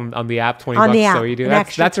tip them on the app $20 on the app, so you do.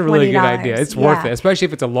 That's a really good idea. It's worth it, especially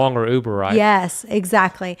if it's a longer Uber ride. Yes,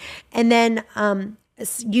 exactly. And then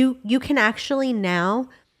you can actually now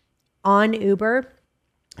on Uber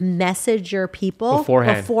message your people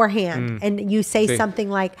beforehand. And you say something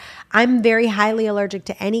like, I'm very highly allergic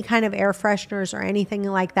to any kind of air fresheners or anything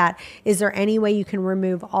like that. Is there any way you can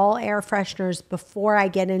remove all air fresheners before I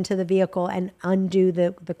get into the vehicle and undo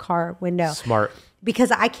the car window? Smart.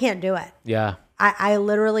 Because I can't do it. Yeah. I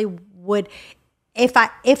literally would,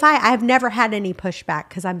 I've never had any pushback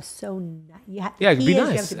because I'm so nice. Be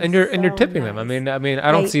nice. And you're tipping them. I mean,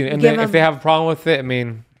 I don't see it. And then if they have a problem with it, I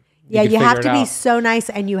mean, you have to be so nice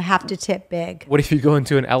and you have to tip big. What if you go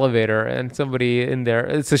into an elevator and somebody in there,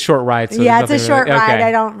 it's a short ride. So it's a short ride. I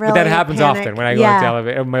don't really But that happens panic. often when I go into the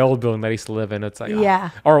elevator. My old building that I used to live in, it's like,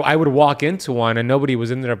 Or I would walk into one and nobody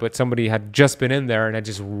was in there, but somebody had just been in there and it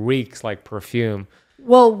just reeks like perfume.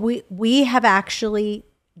 Well, we have actually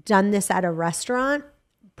done this at a restaurant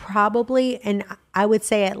probably, and I would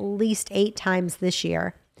say at least 8 times this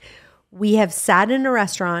year. We have sat in a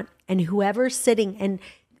restaurant and whoever's sitting, and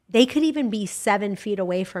they could even be 7 feet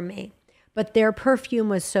away from me, but their perfume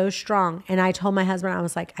was so strong. And I told my husband, I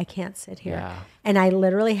was like, I can't sit here. Yeah. And I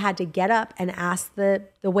literally had to get up and ask the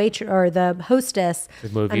waitress or the hostess,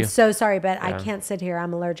 I'm so sorry, but I can't sit here.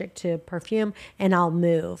 I'm allergic to perfume, and I'll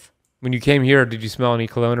move. When you came here, did you smell any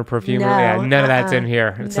cologne or perfume? No, none of that's in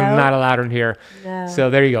here. It's not allowed in here. No. So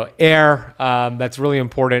there you go. Air, that's really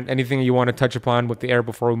important. Anything you want to touch upon with the air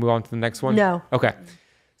before we move on to the next one? No. Okay.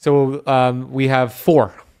 So we have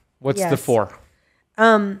 4. What's the 4?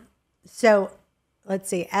 So let's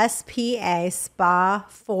see. SPA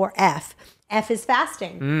 4 F. F is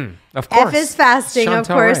fasting. Of course. F is fasting. Chantel of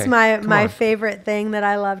course, Ray. my favorite thing that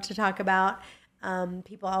I love to talk about.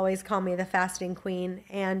 People always call me the fasting queen.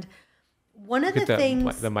 And one of the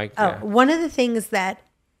things, one of the things that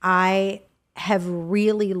I have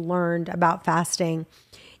really learned about fasting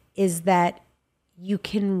is that you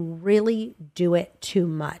can really do it too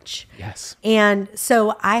much. Yes. And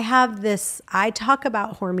so I talk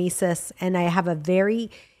about hormesis, and I have a very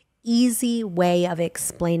easy way of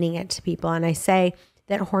explaining it to people. And I say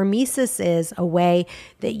that hormesis is a way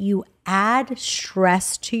that you add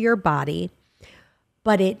stress to your body,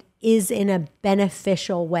 but it is in a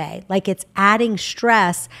beneficial way. Like it's adding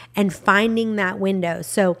stress and finding that window.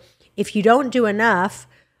 So if you don't do enough,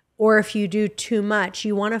 or if you do too much,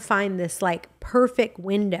 you want to find this like perfect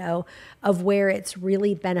window of where it's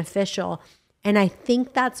really beneficial. And I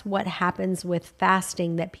think that's what happens with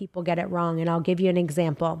fasting, that people get it wrong. And I'll give you an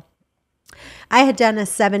example. I had done a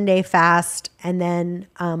 7-day fast, and then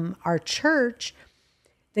our church,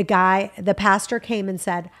 the pastor came and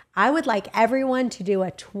said, I would like everyone to do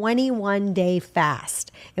a 21-day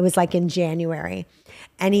fast. It was like in January.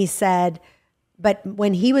 And he said, but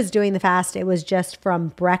when he was doing the fast, it was just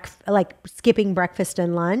from like skipping breakfast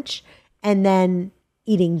and lunch and then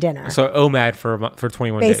eating dinner. So OMAD for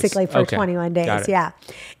 21 days. Basically for 21 days, yeah.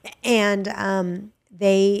 And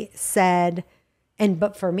they said,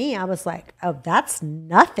 but for me, I was like, oh, that's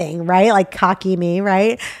nothing, right? Like cocky me,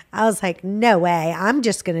 right? I was like, no way. I'm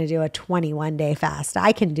just going to do a 21-day fast.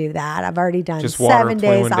 I can do that. I've already done just water, 7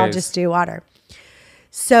 days. I'll just do water.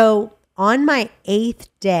 So on my 8th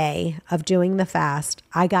day of doing the fast,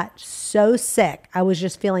 I got so sick. I was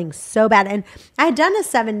just feeling so bad. And I had done a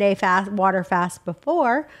 7-day water fast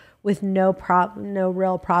before with no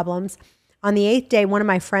real problems. On the 8th day, one of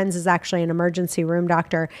my friends is actually an emergency room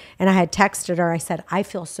doctor, and I had texted her. I said, I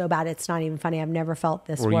feel so bad. It's not even funny. I've never felt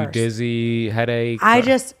this worse. Were you dizzy, headache? I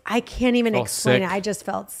can't even explain it. I just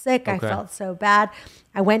felt sick. Okay. I felt so bad.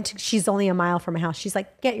 She's only a mile from my house. She's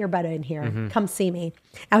like, get your butt in here. Mm-hmm. Come see me.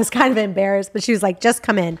 I was kind of embarrassed, but she was like, just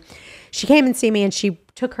come in. She came and see me, and she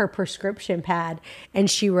took her prescription pad and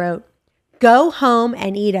she wrote, go home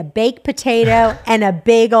and eat a baked potato and a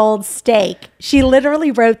big old steak. She literally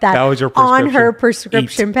wrote that, was your on her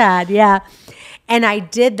prescription pad. Yeah. And I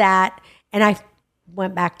did that. And I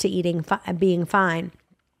went back to being fine.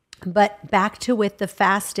 But back to with the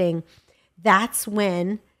fasting, that's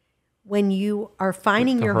when you are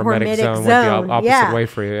finding The your hormetic hormetic zone zone. went the opposite way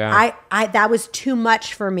for you. Yeah. I that was too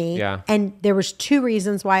much for me. Yeah. And there was 2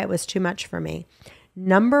 reasons why it was too much for me.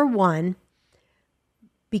 Number 1,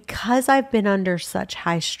 because I've been under such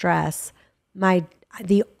high stress,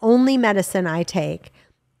 the only medicine I take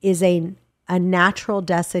is a natural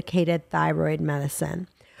desiccated thyroid medicine.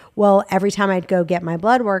 Well, every time I'd go get my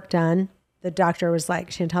blood work done, the doctor was like,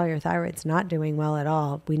 Chantel, your thyroid's not doing well at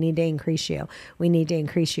all. We need to increase you. We need to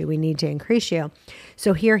increase you. We need to increase you.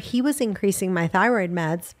 So here he was increasing my thyroid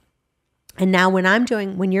meds. And now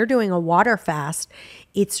when you're doing a water fast,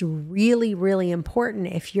 it's really, really important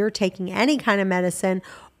if you're taking any kind of medicine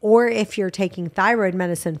or if you're taking thyroid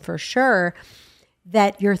medicine for sure,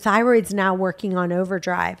 that your thyroid's now working on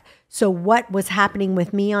overdrive. So what was happening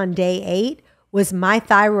with me on day 8 was my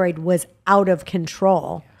thyroid was out of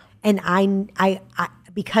control. And I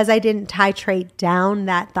because I didn't titrate down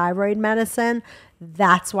that thyroid medicine,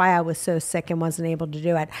 that's why I was so sick and wasn't able to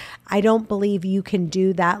do it. I don't believe you can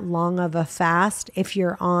do that long of a fast if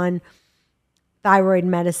you're on thyroid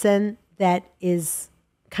medicine that is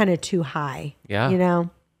kind of too high. Yeah. You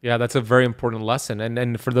know? Yeah, that's a very important lesson.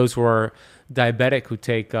 And for those who are diabetic who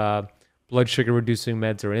take blood sugar reducing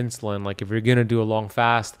meds or insulin, like if you're going to do a long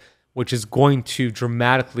fast, which is going to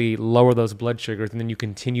dramatically lower those blood sugars, and then you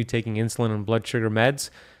continue taking insulin and blood sugar meds,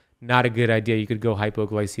 not a good idea. You could go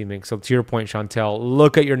hypoglycemic. So to your point, Chantel,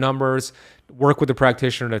 look at your numbers, work with the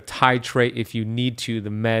practitioner to titrate if you need to the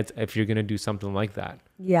meds if you're going to do something like that.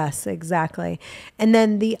 Yes, exactly. And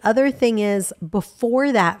then the other thing is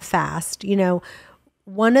before that fast,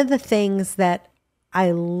 one of the things that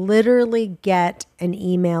I literally get an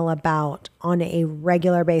email about on a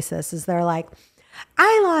regular basis is they're like,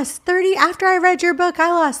 after I read your book,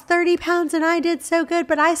 I lost 30 pounds and I did so good,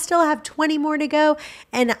 but I still have 20 more to go.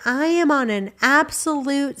 And I am on an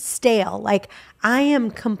absolute stale. Like I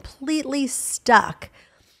am completely stuck.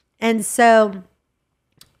 And so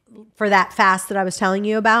for that fast that I was telling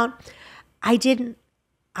you about, I didn't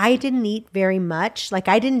eat very much. Like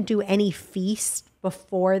I didn't do any feast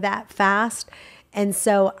before that fast. And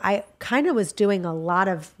so I kind of was doing a lot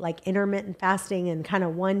of like intermittent fasting and kind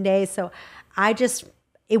of one day. So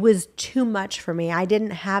it was too much for me. I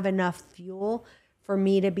didn't have enough fuel for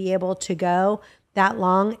me to be able to go that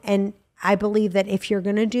long. And I believe that if you're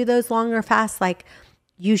going to do those longer fasts, like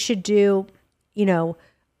you should do, a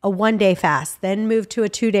 1-day fast, then move to a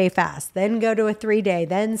 2-day fast, then go to a 3-day,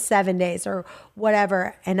 then 7 days or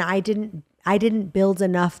whatever. And I didn't build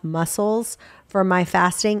enough muscles for my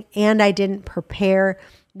fasting, and I didn't prepare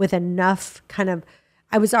with enough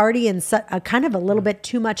I was already in kind of a little bit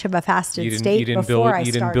too much of a fasted state before I started.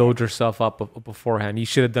 You didn't build yourself up beforehand. You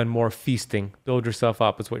should have done more feasting. Build yourself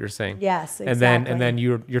up is what you're saying. Yes, exactly. And then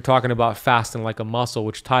you're talking about fasting like a muscle,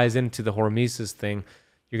 which ties into the hormesis thing.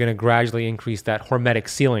 You're going to gradually increase that hormetic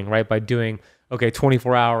ceiling, right? By doing,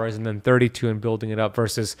 24 hours and then 32 and building it up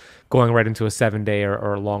versus going right into a 7-day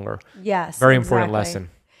or longer. Yes, very important lesson.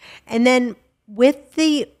 And then with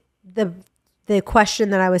the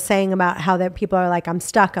question that I was saying about how that people are like, I'm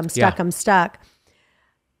stuck.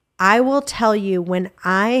 I will tell you, when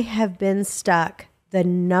I have been stuck, the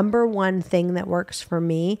number one thing that works for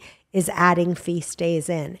me is adding feast days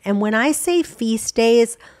in. And when I say feast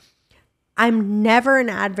days, I'm never an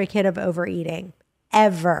advocate of overeating,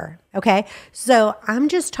 ever. Okay. So I'm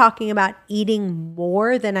just talking about eating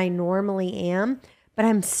more than I normally am, but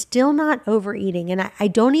I'm still not overeating. And I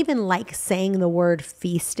don't even like saying the word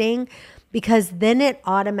feasting, because then it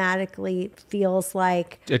automatically feels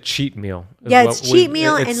like a cheat meal. Yeah, it's cheat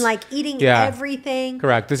meal and like eating everything.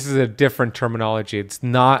 Correct. This is a different terminology. It's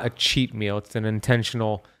not a cheat meal. It's an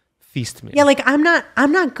intentional feast meal. Yeah, like I'm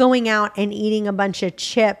not going out and eating a bunch of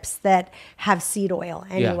chips that have seed oil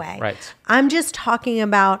anyway. Yeah, right. I'm just talking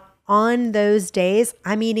about on those days,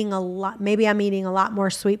 I'm eating a lot. Maybe I'm eating a lot more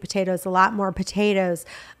sweet potatoes, a lot more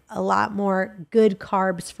good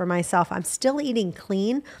carbs for myself. I'm still eating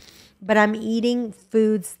clean, but I'm eating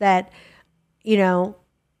foods that,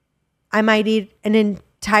 I might eat an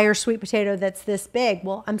entire sweet potato that's this big.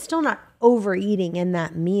 Well, I'm still not overeating in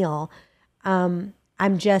that meal. I'm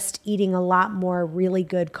just eating a lot more really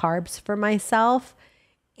good carbs for myself,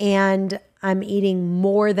 and I'm eating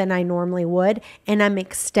more than I normally would, and I'm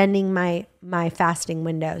extending my fasting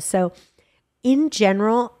window. So in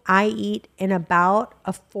general, I eat in about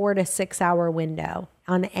a 4 to 6 hour window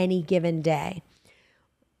on any given day.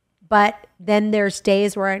 But then there's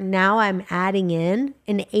days where now I'm adding in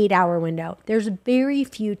an 8 hour window. There's very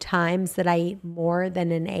few times that I eat more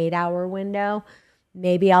than an 8 hour window.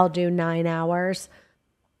 maybe I'll do 9 hours.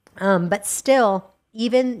 But still,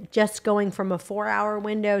 even just going from a 4-hour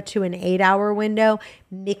window to an 8-hour window,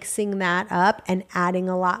 mixing that up and adding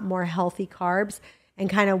a lot more healthy carbs, and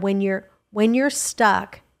kind of when you're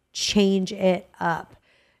stuck, change it up.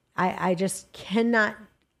 I just cannot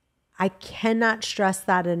stress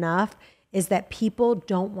that enough, is that people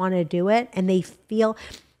don't want to do it. And they feel,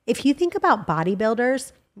 if you think about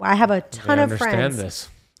bodybuilders, I have a ton of friends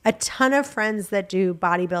that do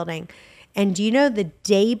bodybuilding. And do you know the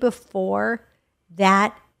day before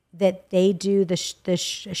that they do the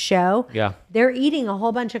show, they're eating a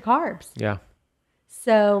whole bunch of carbs. Yeah.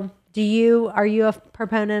 So are you a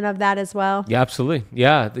proponent of that as well? Yeah, absolutely.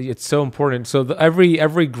 Yeah, it's so important. So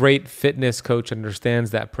every great fitness coach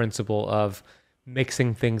understands that principle of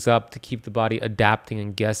mixing things up to keep the body adapting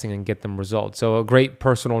and guessing and get them results. So a great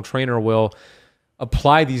personal trainer will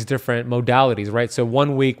apply these different modalities, right? So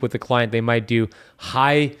 1 week with the client, they might do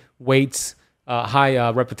high weights,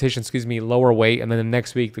 repetition, lower weight. And then the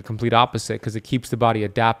next week, the complete opposite, because it keeps the body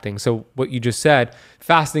adapting. So what you just said,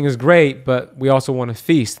 fasting is great, but we also want to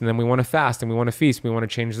feast, and then we want to fast, and we want to feast. We want to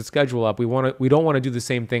change the schedule up. We don't want to do the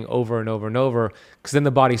same thing over and over and over, because then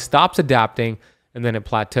the body stops adapting and then it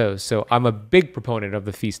plateaus. So I'm a big proponent of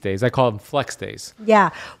the feast days. I call them flex days. Yeah.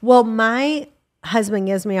 Well, my husband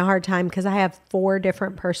gives me a hard time because I have 4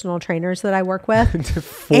 different personal trainers that I work with.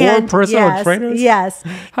 4 personal trainers? Yes.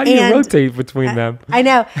 How do you rotate between them? I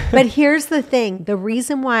know. But here's the thing. The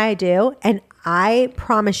reason why I do, and I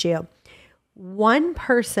promise you, one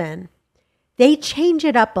person, they change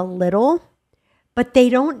it up a little, but they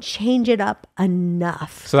don't change it up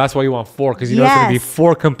enough. So that's why you want 4, because you know it's going to be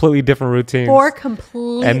 4 completely different routines. 4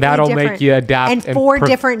 completely and that'll make you adapt. And 4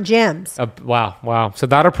 different gyms. Wow. So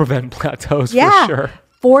that'll prevent plateaus for sure.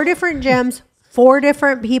 4 different gyms, 4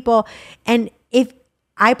 different people. And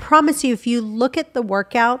I promise you, if you look at the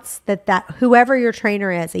workouts that whoever your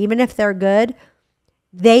trainer is, even if they're good,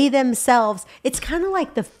 they themselves, it's kind of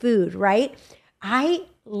like the food, right? I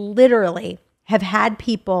literally have had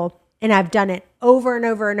people, and I've done it over and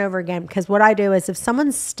over and over again, because what I do is if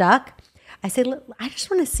someone's stuck, I say, look, I just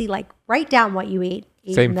want to see, write down what you eat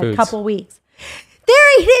in a couple weeks.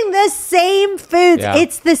 They're eating the same foods. Yeah.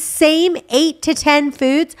 It's the same 8 to 10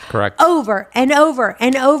 foods. Correct. Over and over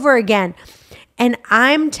and over again. And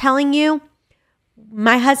I'm telling you,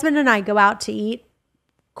 my husband and I go out to eat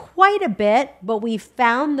quite a bit, but we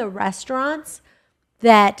found the restaurants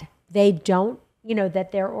that they don't,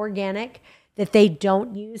 that they're organic, that they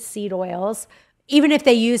don't use seed oils. Even if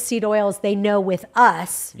they use seed oils, they know with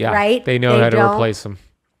us, right? They know how to replace them.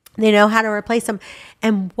 They know how to replace them.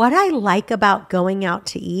 And what I like about going out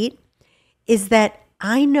to eat is that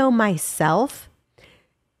I know myself.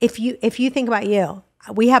 If you think about you,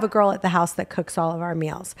 we have a girl at the house that cooks all of our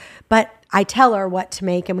meals, but I tell her what to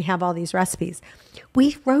make, and we have all these recipes.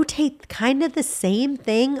 We rotate kind of the same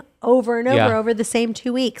thing over and over the same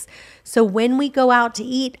 2 weeks. So when we go out to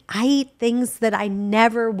eat, I eat things that I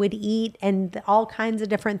never would eat, and all kinds of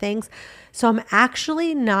different things. So I'm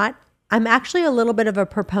actually a little bit of a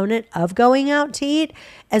proponent of going out to eat,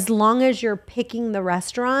 as long as you're picking the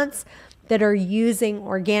restaurants that are using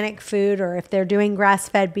organic food, or if they're doing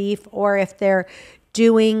grass-fed beef, or if they're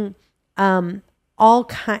doing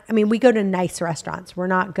we go to nice restaurants. We're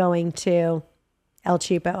not going to El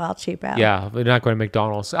Cheapo. Yeah, we're not going to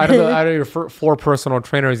McDonald's. Out of your 4 personal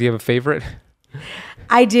trainers, do you have a favorite?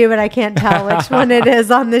 I do, but I can't tell which one it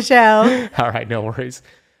is on the show. All right, no worries.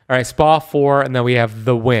 All right, spa 4, and then we have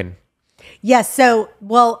the win. Yes. So,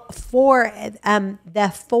 4,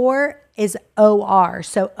 the 4 is OR.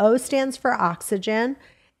 So O stands for oxygen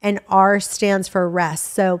and R stands for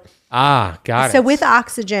rest. So, got it. So with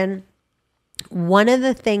oxygen, one of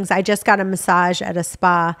the things, I just got a massage at a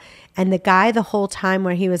spa, and the guy, the whole time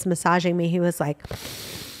when he was massaging me, he was like,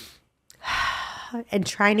 and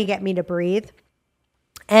trying to get me to breathe.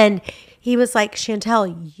 And he was like,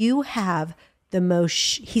 Chantel, you have the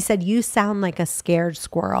most, he said, you sound like a scared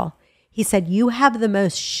squirrel. He said, you have the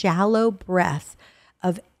most shallow breath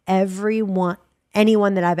of anyone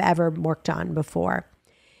that I've ever worked on before.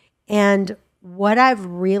 And what I've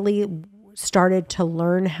really started to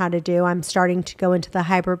learn how to do, I'm starting to go into the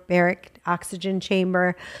hyperbaric oxygen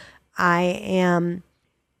chamber. I am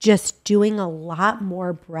just doing a lot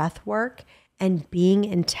more breath work and being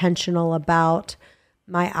intentional about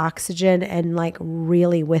my oxygen and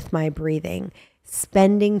really with my breathing,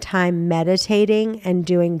 spending time meditating and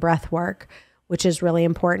doing breath work, which is really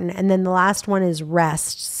important. And then the last one is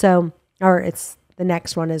rest. The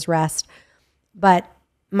next one is rest. But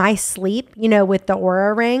my sleep, with the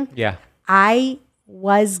Aura Ring, yeah, I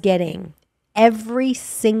was getting every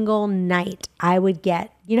single night I would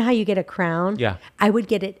get, you know how you get a crown? Yeah. I would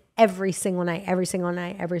get it every single night, every single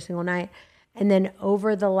night, every single night. And then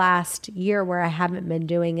over the last year where I haven't been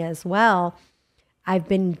doing as well, I've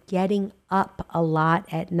been getting up a lot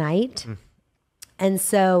at night. And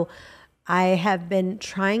so I have been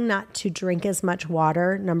trying not to drink as much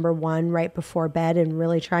water, number one, right before bed, and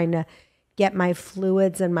really trying to get my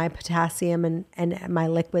fluids and my potassium and my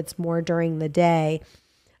liquids more during the day.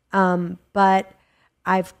 But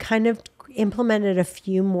I've kind of implemented a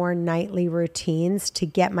few more nightly routines to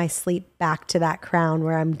get my sleep back to that crown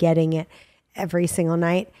where I'm getting it every single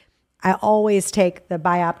night. I always take the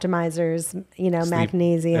Bioptimizers,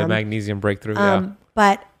 magnesium. Magnesium breakthrough, yeah.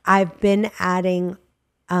 But I've been adding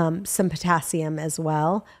some potassium as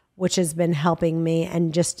well, which has been helping me,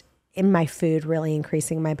 and just in my food, really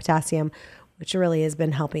increasing my potassium, which really has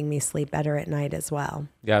been helping me sleep better at night as well.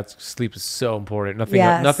 Yeah, sleep is so important.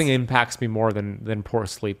 Nothing impacts me more than poor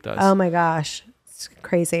sleep does. Oh my gosh, it's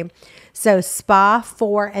crazy. So SPA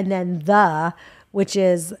 4 and then which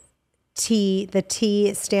is T. The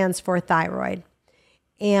T stands for thyroid.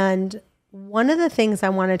 And one of the things I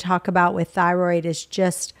want to talk about with thyroid is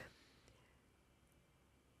just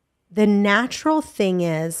the natural thing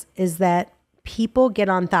is that people get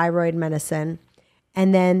on thyroid medicine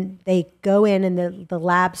and then they go in and the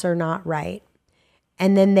labs are not right.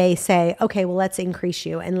 And then they say, okay, well, let's increase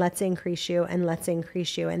you and let's increase you and let's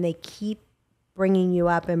increase you. And they keep bringing you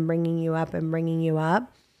up and bringing you up and bringing you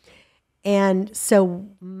up. And so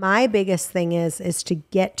my biggest thing is to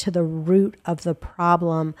get to the root of the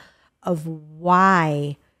problem of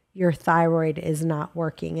why your thyroid is not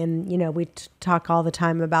working. And, we talk all the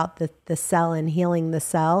time about the cell and healing the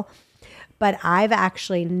cell. But I've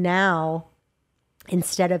actually now,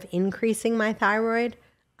 instead of increasing my thyroid,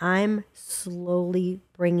 I'm slowly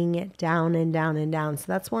bringing it down and down and down. So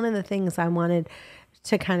that's one of the things I wanted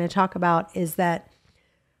to kind of talk about is that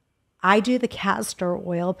I do the castor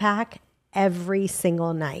oil pack every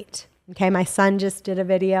single night. Okay. My son just did a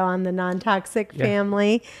video on the non-toxic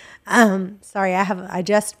family. Sorry,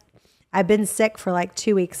 I've been sick for like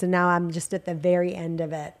 2 weeks and now I'm just at the very end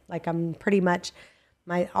of it. Like I'm pretty much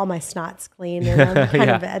all my snot's clean and I'm kind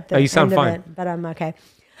of at the end of it, but I'm okay.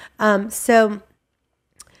 So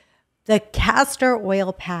the castor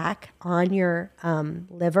oil pack on your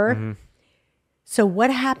liver. Mm-hmm. So what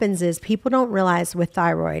happens is people don't realize with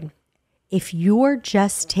thyroid, if you're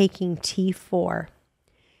just taking T4,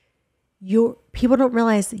 people don't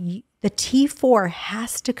realize the T4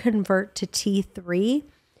 has to convert to T3.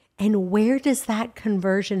 And where does that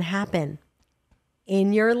conversion happen?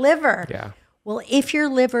 In your liver. Yeah. Well, if your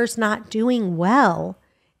liver's not doing well,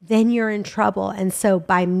 then you're in trouble. And so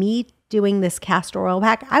by me doing this castor oil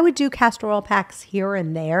pack, I would do castor oil packs here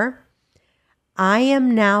and there. I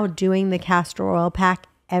am now doing the castor oil pack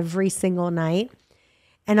every single night.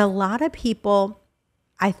 And a lot of people,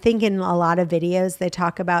 I think in a lot of videos, they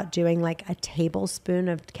talk about doing like a tablespoon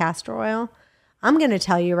of castor oil. I'm going to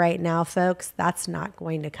tell you right now, folks, that's not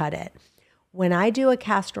going to cut it. When I do a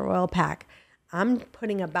castor oil pack, I'm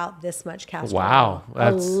putting about this much castor oil. Wow.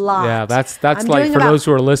 That's a lot. Yeah, that's like, for those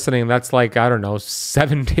who are listening, that's like, I don't know,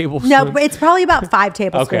 7 tablespoons. No, but it's probably about 5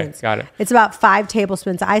 tablespoons. Okay, got it. It's about 5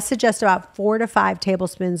 tablespoons. I suggest about 4 to 5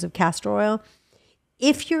 tablespoons of castor oil.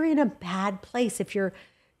 If you're in a bad place,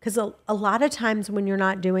 because a lot of times when you're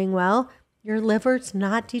not doing well, your liver's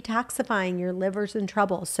not detoxifying, your liver's in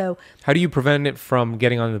trouble. So how do you prevent it from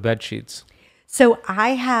getting on the bed sheets? So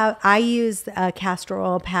I use a castor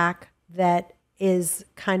oil pack that is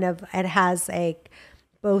kind of, it has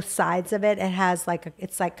both sides of it. It has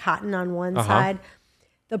it's like cotton on one side.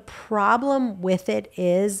 The problem with it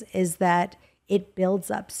is that it builds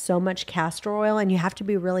up so much castor oil, and you have to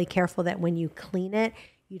be really careful that when you clean it,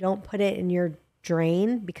 you don't put it in your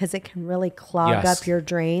drain because it can really clog up your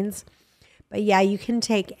drains. But yeah, you can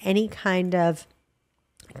take any kind of,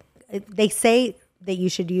 they say that you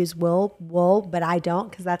should use wool, but I don't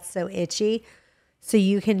because that's so itchy. So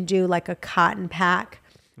you can do like a cotton pack.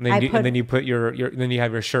 And then you put then you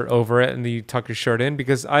have your shirt over it and then you tuck your shirt in,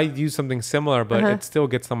 because I use something similar, but it still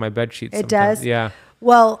gets on my bed sheets. It does? Yeah.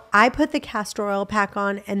 Well, I put the castor oil pack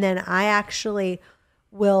on, and then I actually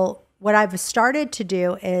what I've started to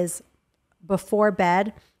do is before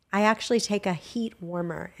bed, I actually take a heat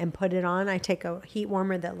warmer and put it on. I take a heat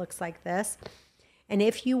warmer that looks like this. And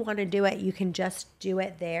if you want to do it, you can just do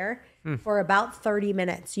it there for about 30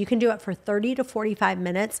 minutes. You can do it for 30 to 45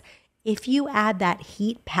 minutes. If you add that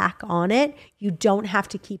heat pack on it, you don't have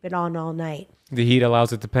to keep it on all night. The heat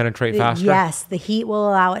allows it to penetrate faster? Yes, the heat will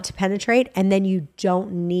allow it to penetrate, and then you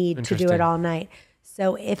don't need to do it all night.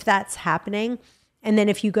 So if that's happening, And then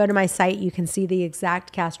if you go to my site, you can see the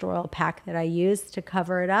exact castor oil pack that I use to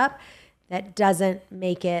cover it up. That doesn't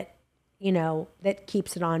make it, that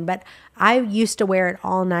keeps it on. But I used to wear it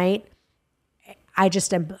all night. I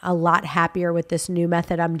just am a lot happier with this new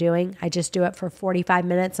method I'm doing. I just do it for 45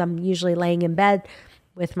 minutes. I'm usually laying in bed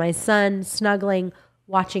with my son, snuggling,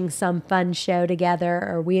 watching some fun show together,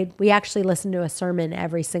 or we actually listen to a sermon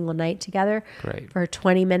every single night together. Great. For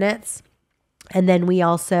 20 minutes. And then we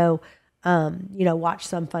also, watch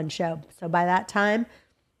some fun show. So by that time,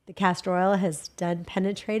 the castor oil has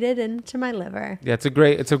penetrated into my liver. Yeah, it's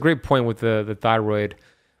a great point with the thyroid.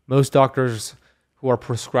 Most doctors who are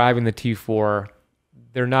prescribing the T4,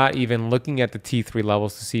 they're not even looking at the T3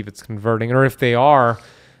 levels to see if it's converting, or if they are,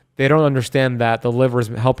 they don't understand that the liver is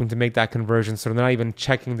helping to make that conversion. So they're not even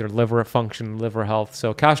checking their liver function, liver health.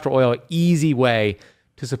 So castor oil, easy way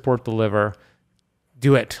to support the liver.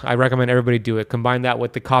 Do it. I recommend everybody do it. Combine that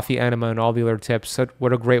with the coffee enema and all the other tips.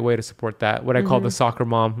 What a great way to support that. What I call the soccer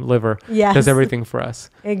mom liver. Yes. Does everything for us.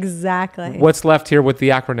 Exactly. What's left here with the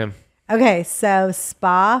acronym? Okay, so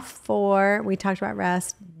SPA for, we talked about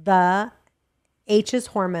rest. The H is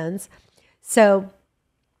hormones. So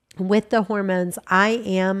with the hormones, I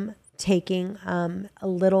am taking a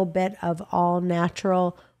little bit of all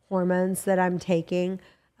natural hormones that I'm taking,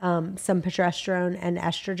 some progesterone and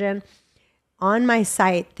estrogen. On my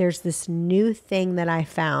site, there's this new thing that I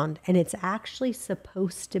found, and it's actually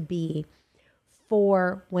supposed to be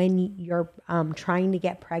for when you're trying to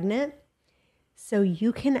get pregnant. So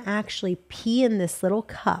you can actually pee in this little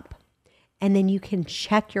cup, and then you can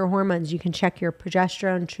check your hormones. You can check your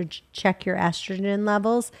progesterone, check your estrogen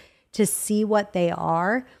levels to see what they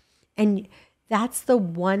are. And that's the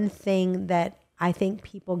one thing that I think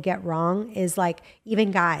people get wrong is like,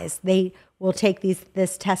 even guys, they will take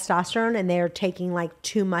this testosterone and they're taking like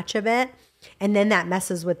too much of it. And then that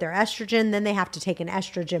messes with their estrogen. Then they have to take an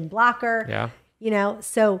estrogen blocker. Yeah.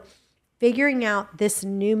 So figuring out this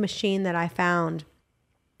new machine that I found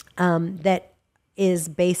that is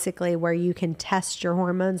basically where you can test your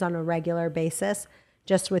hormones on a regular basis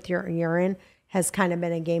just with your urine has kind of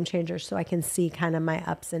been a game changer. So I can see kind of my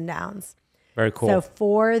ups and downs. Very cool. So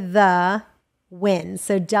for the win.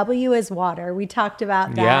 So W is water. We talked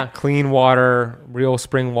about that. Yeah, clean water, real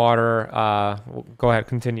spring water. Go ahead,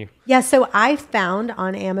 continue. Yeah, so I found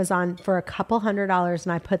on Amazon for a couple $100,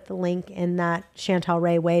 and I put the link in that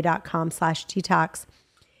chantelrayway.com/detox.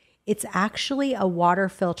 It's actually a water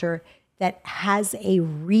filter that has a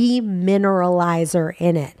remineralizer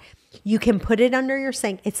in it. You can put it under your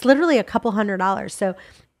sink. It's literally a couple $100. So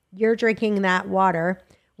you're drinking that water,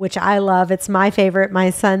 which I love. It's my favorite,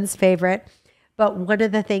 my son's favorite. But one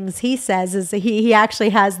of the things he says is he actually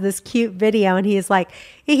has this cute video, and he's like,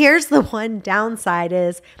 here's the one downside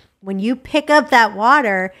is when you pick up that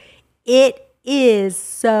water, it is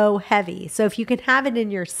so heavy. So if you can have it in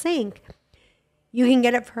your sink, you can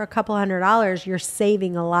get it for a couple $100. You're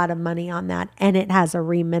saving a lot of money on that. And it has a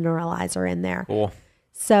remineralizer in there. Cool.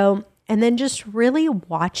 So, and then just really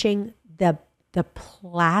watching the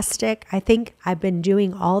plastic. I think I've been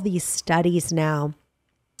doing all these studies now.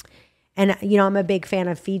 And, I'm a big fan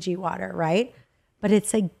of Fiji water, right? But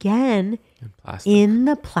it's again in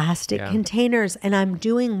the plastic containers. And I'm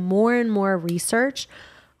doing more and more research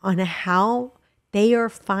on how they are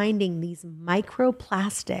finding these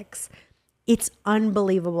microplastics. It's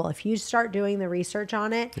unbelievable. If you start doing the research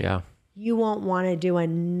on it, you won't want to do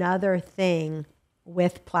another thing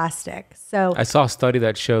with plastic. So I saw a study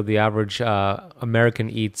that showed the average American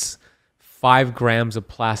eats 5 grams of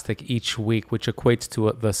plastic each week, which equates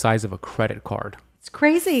to the size of a credit card. It's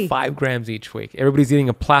crazy. 5 grams each week. Everybody's eating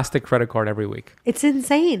a plastic credit card every week. It's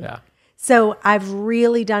insane. Yeah. So I've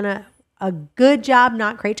really done a good job,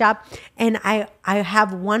 not great job. And I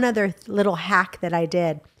have one other little hack that I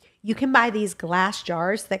did. You can buy these glass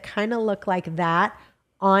jars that kind of look like that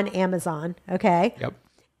on Amazon. Okay. Yep.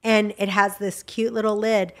 And it has this cute little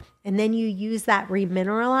lid. And then you use that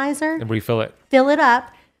remineralizer. And refill it. Fill it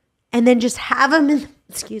up. And then just have them in,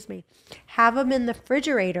 have them in the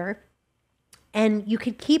refrigerator, and you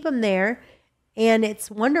could keep them there, and it's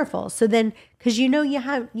wonderful. So then, because you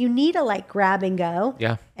need to like grab and go.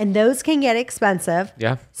 Yeah. And those can get expensive.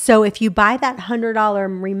 Yeah. So if you buy that $100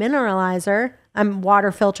 remineralizer,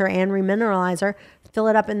 water filter and remineralizer, fill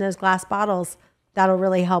it up in those glass bottles. That'll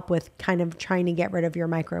really help with kind of trying to get rid of your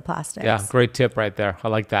microplastics. Yeah, great tip right there. I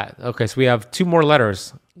like that. Okay, so we have 2 more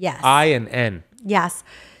letters. Yes. I and N. Yes.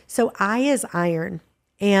 So I is iron.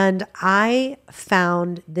 And I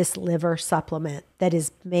found this liver supplement that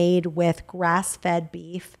is made with grass-fed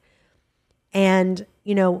beef. And,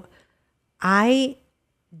 I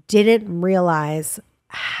didn't realize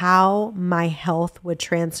how my health would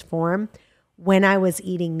transform when I was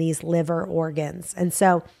eating these liver organs. And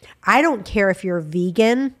so I don't care if you're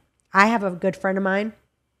vegan. I have a good friend of mine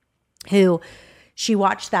who she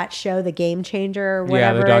watched that show, The Game Changer, or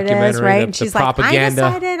whatever it is, right? And she's like, I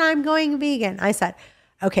decided I'm going vegan. I said,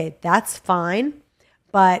 okay, that's fine,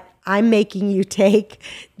 but I'm making you take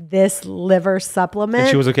this liver supplement. And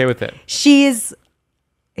she was okay with it. She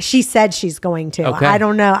said she's going to. Okay. I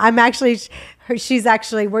don't know. She's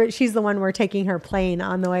the one we're taking her plane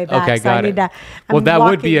on the way back. Okay, got it. That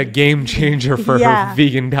would be a game changer for her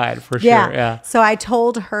vegan diet for sure. Yeah. So I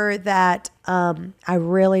told her that I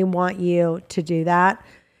really want you to do that.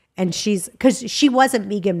 And because she wasn't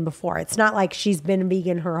vegan before. It's not like she's been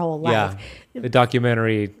vegan her whole life. Yeah. The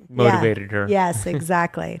documentary motivated her. Yes,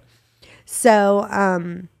 exactly. So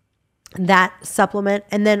that supplement.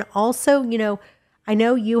 And then also, I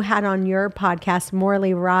know you had on your podcast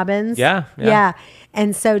Morley Robbins. Yeah.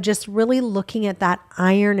 And so just really looking at that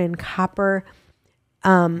iron and copper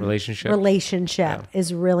relationship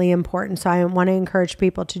is really important. So I want to encourage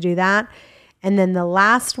people to do that. And then the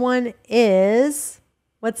last one is,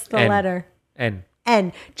 what's the letter? N.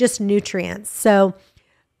 N, just nutrients. So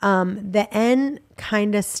the N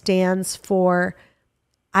kind of stands for,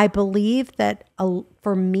 I believe that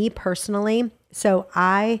for me personally, so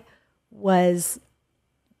when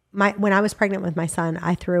I was pregnant with my son,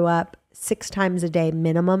 I threw up 6 times a day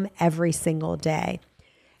minimum every single day.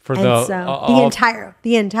 For the entire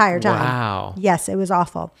time. Wow. Yes, it was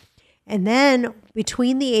awful. And then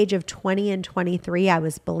between the age of 20 and 23, I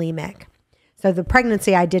was bulimic. So the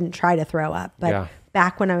pregnancy, I didn't try to throw up, but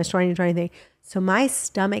back when I was 20 and 23, so my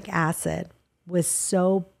stomach acid was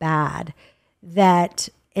so bad that,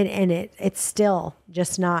 and it's still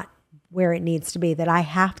just not where it needs to be, that I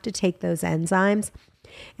have to take those enzymes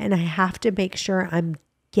and I have to make sure I'm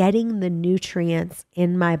getting the nutrients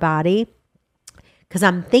in my body, because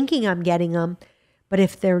I'm thinking I'm getting them, but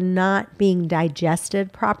if they're not being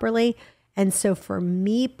digested properly. And so for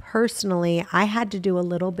me personally, I had to do a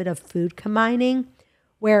little bit of food combining,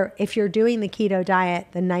 where if you're doing the keto diet,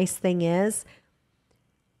 the nice thing is,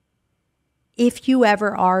 if you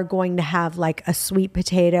ever are going to have like a sweet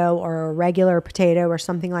potato or a regular potato or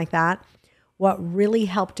something like that, what really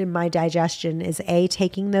helped in my digestion is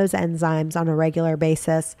taking those enzymes on a regular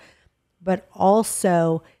basis, but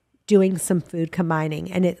also doing some food combining.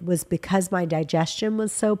 And it was because my digestion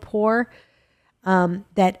was so poor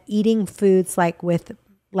that eating foods with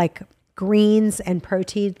greens and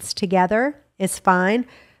proteins together is fine.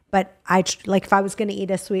 But if I was going to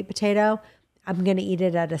eat a sweet potato, I'm going to eat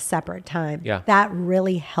it at a separate time. Yeah. That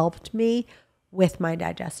really helped me with my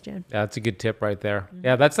digestion. Yeah, that's a good tip right there. Mm-hmm.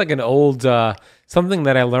 Yeah, that's like an old, something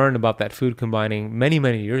that I learned about that food combining many,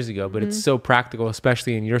 many years ago, but it's so practical,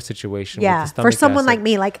 especially in your situation. Yeah, with the for someone acid. like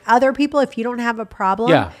me, like other people, if you don't have a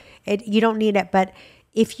problem, you don't need it. But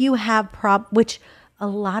if you have which a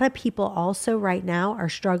lot of people also right now are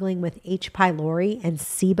struggling with H. pylori and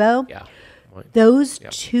SIBO. Yeah. Those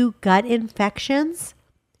two gut infections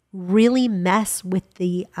really mess with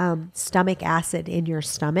the stomach acid in your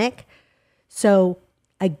stomach. So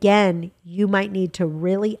again, you might need to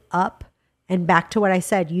really up, and back to what I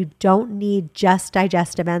said, you don't need just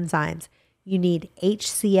digestive enzymes. You need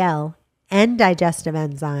HCl and digestive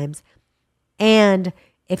enzymes. And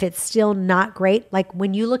if it's still not great, like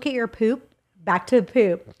when you look at your poop, back to the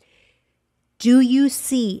poop, do you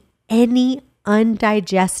see any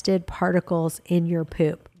undigested particles in your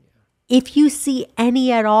poop? If you see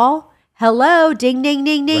any at all, hello, ding, ding,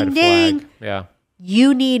 ding, ding, Red ding. flag. Yeah.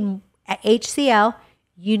 You need HCl,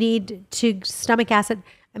 you need stomach acid,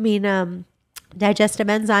 digestive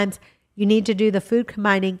enzymes, you need to do the food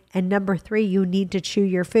combining. And number 3, you need to chew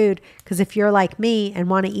your food. Because if you're like me and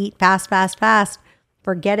want to eat fast,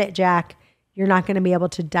 forget it, Jack. You're not going to be able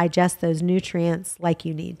to digest those nutrients like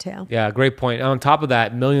you need to. Yeah, great point. And on top of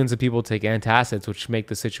that, millions of people take antacids, which make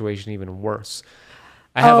the situation even worse.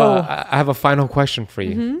 I have a final question for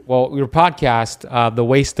you. Mm-hmm. Well, your podcast, the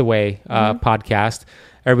Waste Away podcast,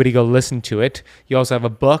 everybody go listen to it. You also have a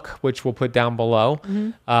book, which we'll put down below.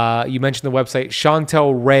 Mm-hmm. You mentioned the website,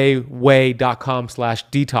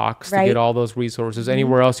 chantelrayway.com/detox to get all those resources. Mm-hmm.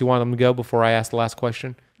 Anywhere else you want them to go before I ask the last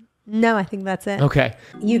question? No, I think that's it. Okay.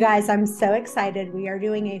 You guys, I'm so excited. We are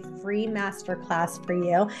doing a free masterclass for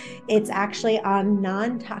you. It's actually on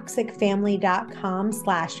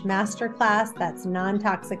nontoxicfamily.com/masterclass. That's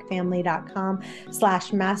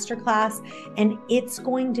nontoxicfamily.com/masterclass. And it's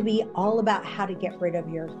going to be all about how to get rid of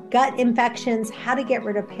your gut infections, how to get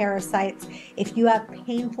rid of parasites. If you have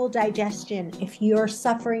painful digestion, if you're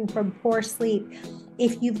suffering from poor sleep,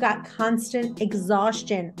 If you've got constant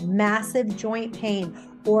exhaustion, massive joint pain,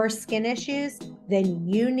 or skin issues, then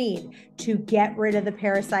you need to get rid of the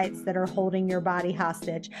parasites that are holding your body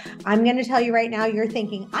hostage. I'm going to tell you right now, you're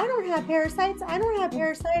thinking, I don't have parasites. I don't have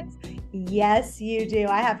parasites. Yes, you do.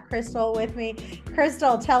 I have Crystal with me.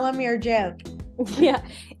 Crystal, tell them your joke. Yeah,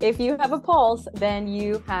 if you have a pulse, then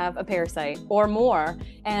you have a parasite or more.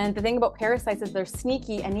 And the thing about parasites is they're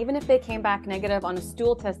sneaky, and even if they came back negative on a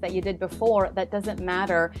stool test that you did before, that doesn't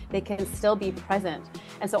matter. They can still be present.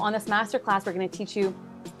 And so on this masterclass, we're going to teach you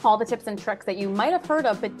all the tips and tricks that you might have heard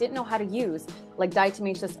of but didn't know how to use, like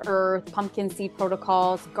diatomaceous earth, pumpkin seed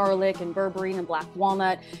protocols, garlic and berberine and black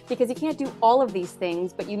walnut, because you can't do all of these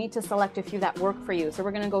things, but you need to select a few that work for you. So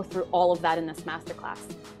we're going to go through all of that in this masterclass.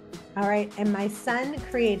 All right, and my son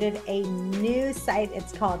created a new site.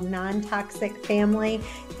 It's called Non-Toxic Family.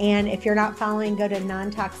 And if you're not following, go to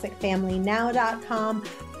nontoxicfamilynow.com,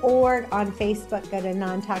 or on Facebook, go to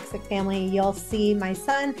Non-Toxic Family. You'll see my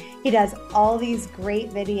son. He does all these great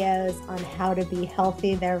videos on how to be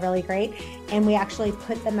healthy. They're really great. And we actually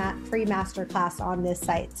put the free masterclass on this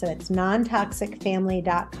site. So it's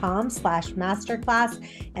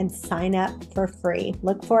nontoxicfamily.com/masterclass, and sign up for free.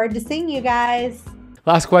 Look forward to seeing you guys.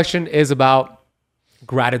 Last question is about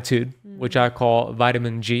gratitude, which I call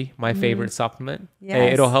vitamin G, my favorite supplement.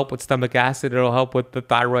 Yes. It'll help with stomach acid. It'll help with the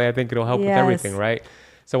thyroid. I think it'll help with everything, right?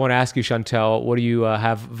 So I want to ask you, Chantel, what do you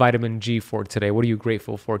have vitamin G for today? What are you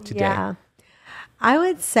grateful for today? Yeah. I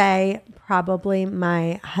would say probably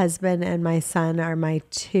my husband and my son are my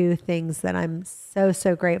two things that I'm so,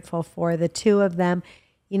 so grateful for. The two of them,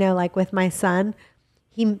 you know, like with my son,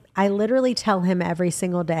 I literally tell him every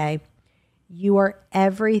single day, you are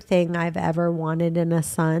everything I've ever wanted in a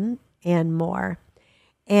son and more.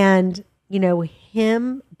 And, you know,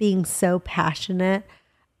 him being so passionate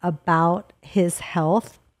about his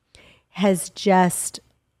health has just,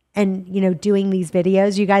 and, you know, doing these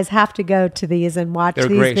videos, you guys have to go to these and watch these videos.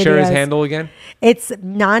 They're great. Share his handle again. It's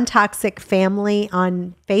Non-Toxic Family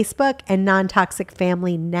on Facebook and Non-Toxic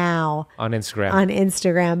Family Now on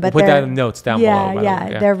Instagram. But we'll put that in the notes down below.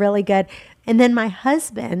 Yeah, they're really good. And then my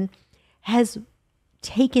husband has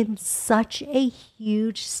taken such a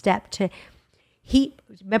huge step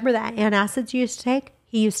remember that antacids you used to take?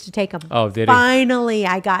 He used to take them. Oh, did he? Finally,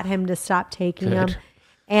 I got him to stop taking them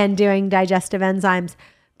and doing digestive enzymes.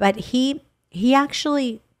 But he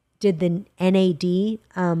actually did the NAD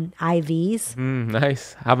IVs.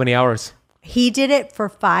 Nice. How many hours? He did it for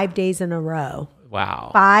 5 days in a row.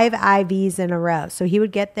 Wow. 5 IVs in a row. So he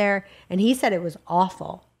would get there, and he said it was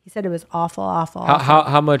awful. He said it was awful.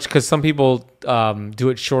 How much? Because some people do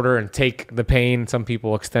it shorter and take the pain. Some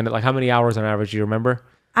people extend it. Like how many hours on average? Do you remember?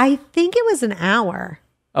 I think it was an hour.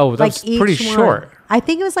 Oh, that's like pretty short. I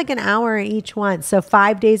think it was like an hour each one. So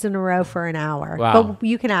 5 days in a row for an hour. Wow. But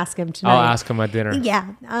you can ask him tonight. I'll ask him at dinner.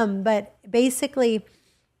 Yeah. But basically,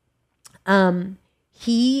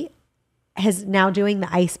 he is now doing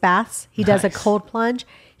the ice baths. He does a cold plunge.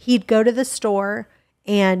 He'd go to the store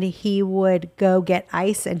and he would go get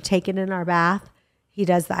ice and take it in our bath. He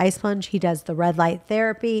does the ice plunge. He does the red light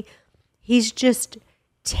therapy. He's just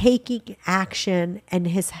taking action, and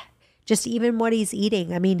just even what he's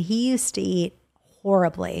eating. I mean, he used to eat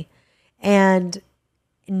horribly, and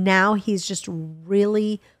now he's just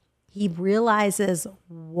he realizes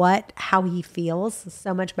how he feels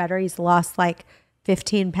so much better. He's lost like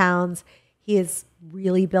 15 pounds. He has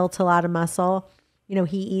really built a lot of muscle. You know,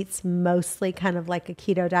 he eats mostly kind of like a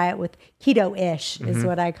keto diet with keto-ish is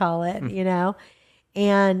what I call it, you know?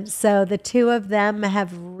 And so the two of them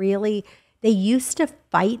have really, they used to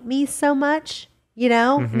fight me so much, you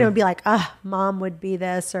know? And it would be like, mom would be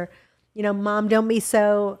this, or, you know, mom, don't be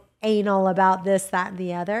so anal about this, that, and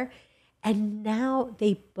the other. And now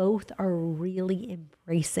they both are really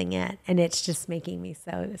embracing it. And it's just making me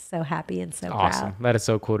so happy and so awesome. proud. That is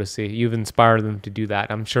so cool to see. You've inspired them to do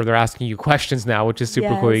that. I'm sure they're asking you questions now, which is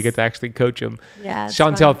super cool. You get to actually coach them. Yeah,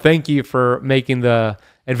 Chantel, thank you for making the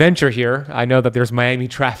adventure here. I know that there's Miami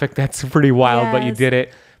traffic. That's pretty wild, but you did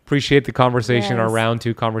it. Appreciate the conversation, our round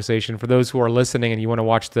 2 conversation. For those who are listening and you want to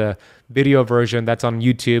watch the video version, that's on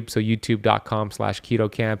YouTube. So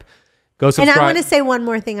youtube.com/ketocamp. Go subscribe. And I want to say one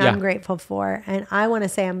more thing I'm grateful for. And I want to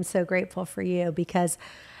say I'm so grateful for you, because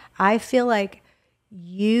I feel like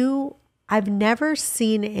I've never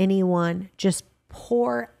seen anyone just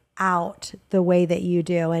pour out the way that you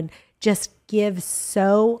do and just give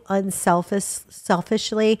so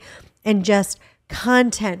selfishly, and just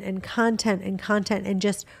content and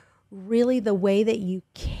just really the way that you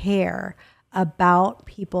care about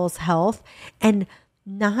people's health. And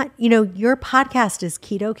not, you know, your podcast is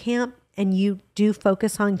Keto Camp, and you do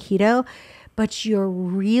focus on keto, but you're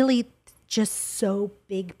really just so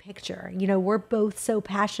big picture. You know, we're both so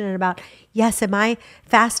passionate about, yes, am I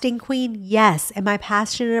fasting queen? Yes. Am I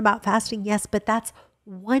passionate about fasting? Yes. But that's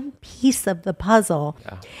one piece of the puzzle.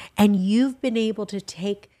 Yeah. And you've been able to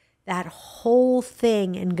take that whole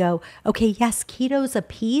thing and go, okay, yes, keto's a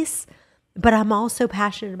piece, but I'm also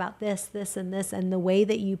passionate about this, this, and this, and the way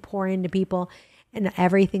that you pour into people and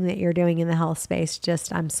everything that you're doing in the health space.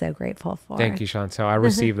 Just, I'm so grateful for. Thank you, Chantel. I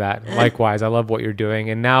received that. Likewise, I love what you're doing.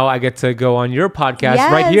 And now I get to go on your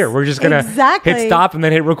podcast right here. We're just going to hit stop and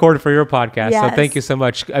then hit record for your podcast. Yes. So thank you so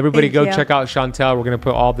much. Everybody go check out Chantel. We're going to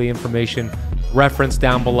put all the information referenced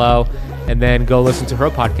down below, and then go listen to her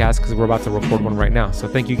podcast because we're about to record one right now. So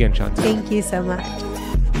thank you again, Chantel. Thank you so much.